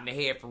got shot in the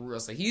head for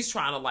real. So he's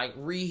trying to, like,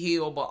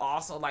 re-heal, but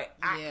also, like,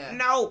 I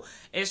know.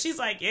 And she's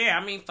like, yeah,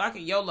 I mean, fuck it,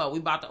 YOLO. We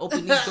about to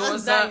open these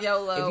doors up.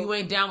 YOLO. If you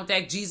ain't down with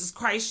that Jesus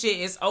Christ shit,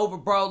 it's over,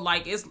 bro.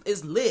 Like,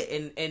 it's lit.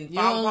 And you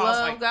Father Paul's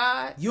like,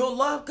 God? You don't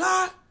love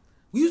God?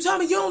 You tell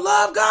me you don't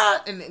love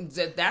God? And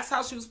that's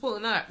how she was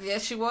pulling up.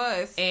 Yes, she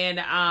was. And,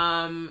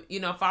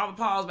 Father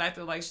Paul's back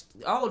there like,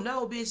 oh,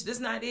 no, bitch,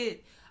 this not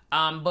it.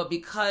 But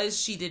because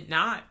she did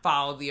not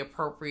follow the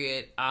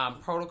appropriate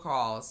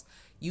protocols,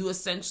 you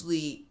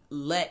essentially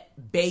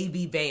let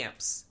baby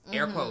vamps,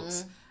 air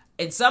quotes,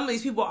 and some of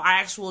these people are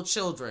actual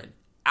children,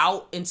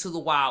 out into the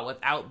wild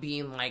without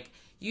being like,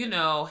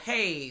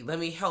 hey, let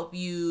me help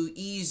you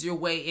ease your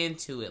way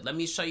into it. Let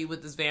me show you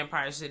what this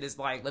vampire shit is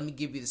like. Let me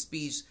give you the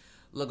speech.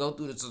 Go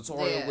through the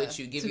tutorial with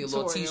you. Give you a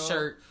little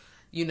t-shirt.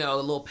 A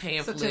little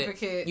pamphlet,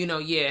 certificate,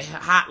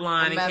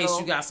 hotline in case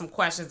you got some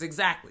questions.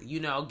 Exactly.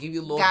 Give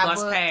you a little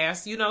bus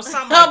pass, something like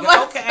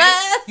that.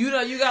 Okay. You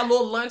got a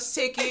little lunch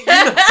ticket,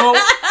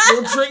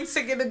 little drink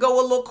ticket to go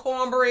with a little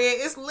cornbread.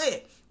 It's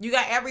lit. You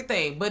got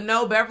everything. But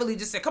no, Beverly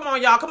just said, come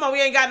on, y'all. Come on.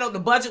 We ain't got the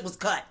budget was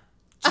cut.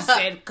 She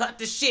said, cut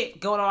the shit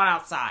going on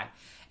outside.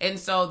 And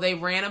so they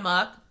ran them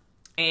up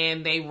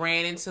and they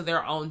ran into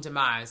their own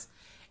demise.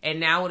 And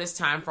now it is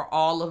time for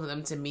all of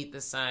them to meet the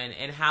sun.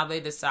 And how they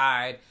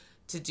decide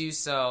to do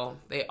so,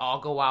 they all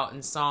go out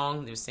in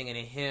song. They're singing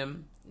a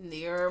hymn.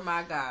 Nearer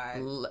my God.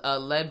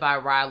 Led by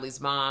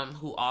Riley's mom,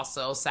 who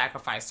also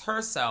sacrificed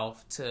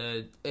herself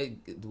to the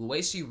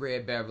way she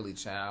read Beverly,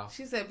 child.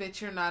 She said,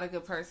 bitch, you're not a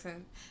good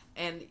person.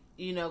 And,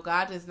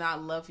 God does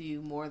not love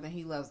you more than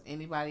he loves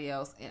anybody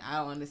else. And I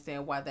don't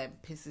understand why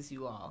that pisses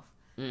you off.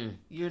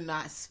 You're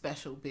not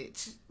special,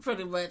 bitch.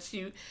 Pretty much.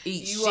 You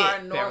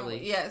are normal.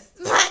 Beverly. Yes.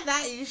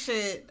 Not you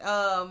shit.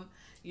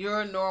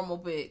 You're a normal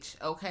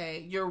bitch,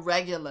 okay? You're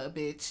regular,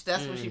 bitch.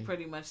 That's what she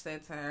pretty much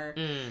said to her.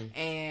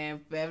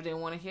 And Bev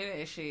didn't want to hear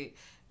that shit.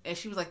 And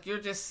she was like, you're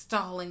just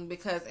stalling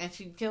because... And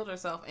she killed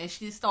herself. And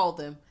she stalled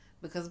them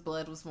because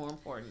blood was more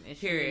important. And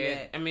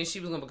period. I mean,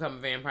 she was going to become a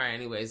vampire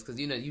anyways because,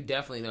 you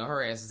definitely know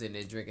her ass is in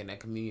there drinking that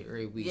communion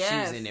every week. Yes. She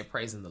was in there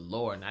praising the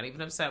Lord. Not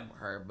even upset with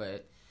her,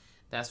 but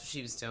that's what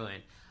she was doing.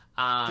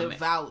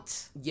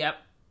 Devout.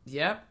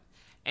 Yep.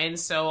 And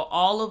so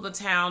all of the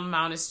town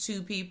minus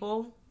 2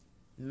 people...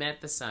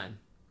 met the son.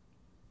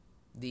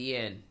 The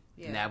end.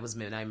 Yeah. And that was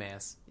Midnight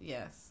Mass.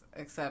 Yes,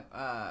 except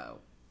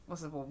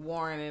what's it called?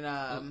 Warren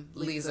and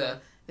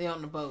Lisa. They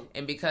on the boat.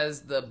 And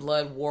because the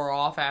blood wore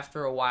off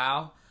after a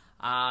while,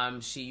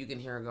 you can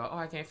hear her go, "Oh,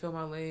 I can't feel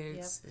my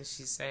legs," and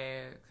she's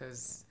sad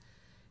because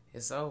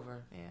it's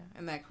over. Yeah,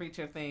 and that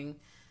creature thing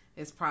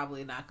is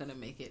probably not going to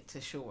make it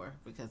to shore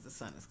because the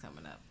sun is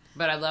coming up.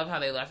 But I love how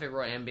they left it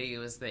real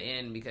ambiguous the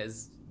end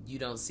because you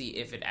don't see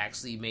if it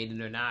actually made it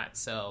or not.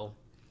 So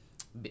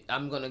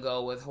I'm going to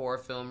go with horror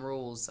film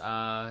rules.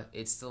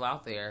 It's still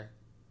out there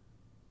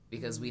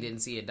because we didn't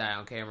see it die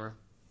on camera.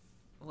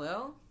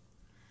 Well,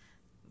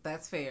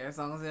 that's fair as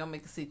long as they don't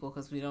make a sequel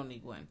because we don't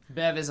need one.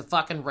 Bev is a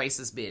fucking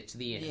racist bitch.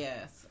 The end.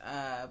 Yes,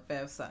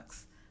 Bev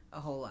sucks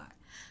a whole lot.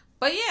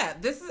 But yeah,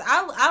 this is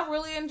I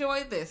really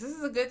enjoyed this. This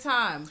is a good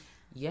time.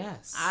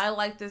 Yes, I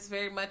like this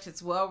very much.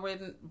 It's well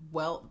written,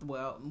 well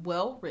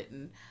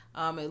written.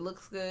 It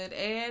looks good,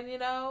 and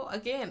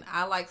again,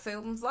 I like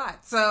Salem's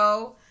Lot,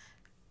 so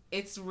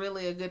it's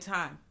really a good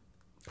time.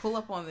 Pull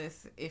up on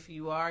this if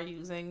you are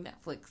using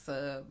Netflix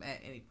at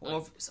any point.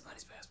 or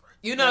somebody's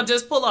password.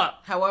 Just pull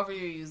up. However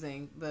you're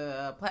using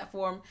the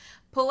platform,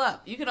 pull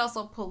up. You can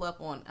also pull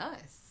up on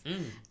us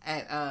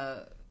at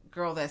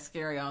Girl That's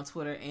Scary on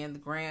Twitter and the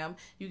Gram.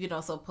 You can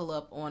also pull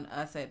up on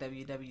us at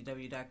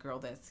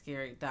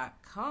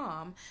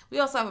www.girlthatscary.com. We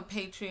also have a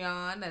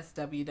Patreon. That's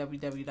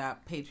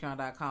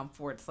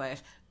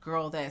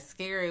www.patreon.com/Girl That's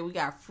Scary. We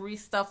got free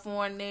stuff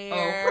on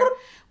there. Oh.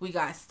 We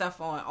got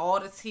stuff on all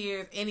the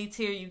tiers. Any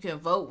tier you can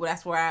vote.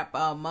 That's where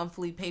our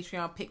monthly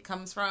Patreon pick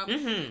comes from.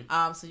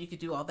 Mm-hmm. So you can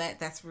do all that.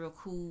 That's real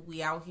cool.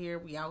 We out here.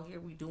 We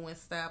doing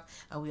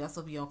stuff. We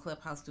also be on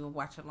Clubhouse doing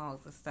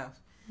watch-alongs and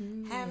stuff.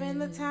 Having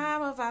the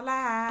time of our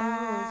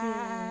lives.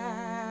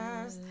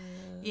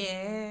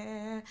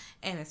 Yeah.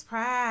 And it's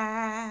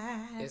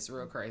Pride. It's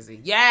real crazy.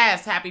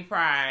 Yes, happy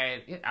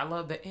Pride. I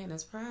love the and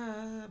it's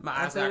Pride.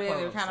 My eyes got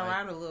closed. It kind of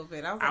rhymed a little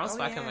bit. I was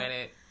fucking with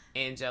it.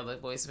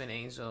 Angelic, Voice of an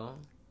Angel.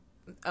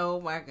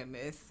 Oh my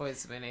goodness.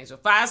 Voice of an Angel.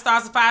 5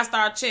 stars and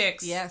 5-star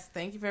chicks. Yes,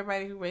 thank you for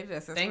everybody who rated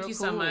us. That's thank real you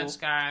cool. so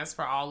much, guys,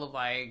 for all of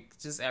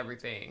just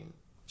everything.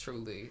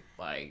 Truly.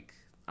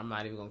 I'm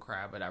not even gonna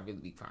cry, but I really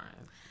be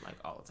crying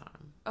all the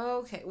time.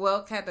 Okay,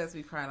 well, Kat does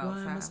be crying all the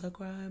time. Why must I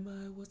cry?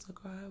 What's a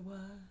cry? Why?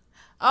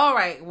 All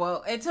right,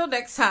 well, until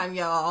next time,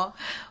 y'all.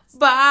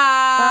 Bye.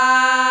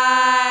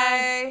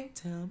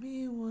 Tell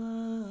me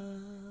why.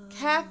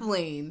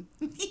 Kathleen.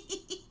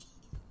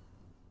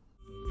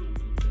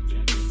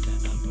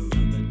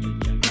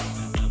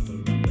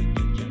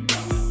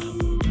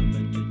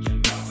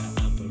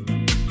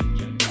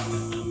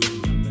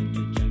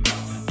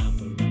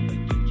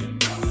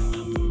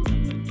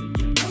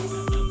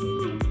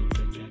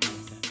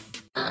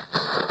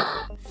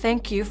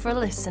 Thank you for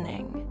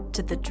listening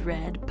to the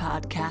Dread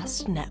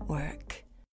Podcast Network.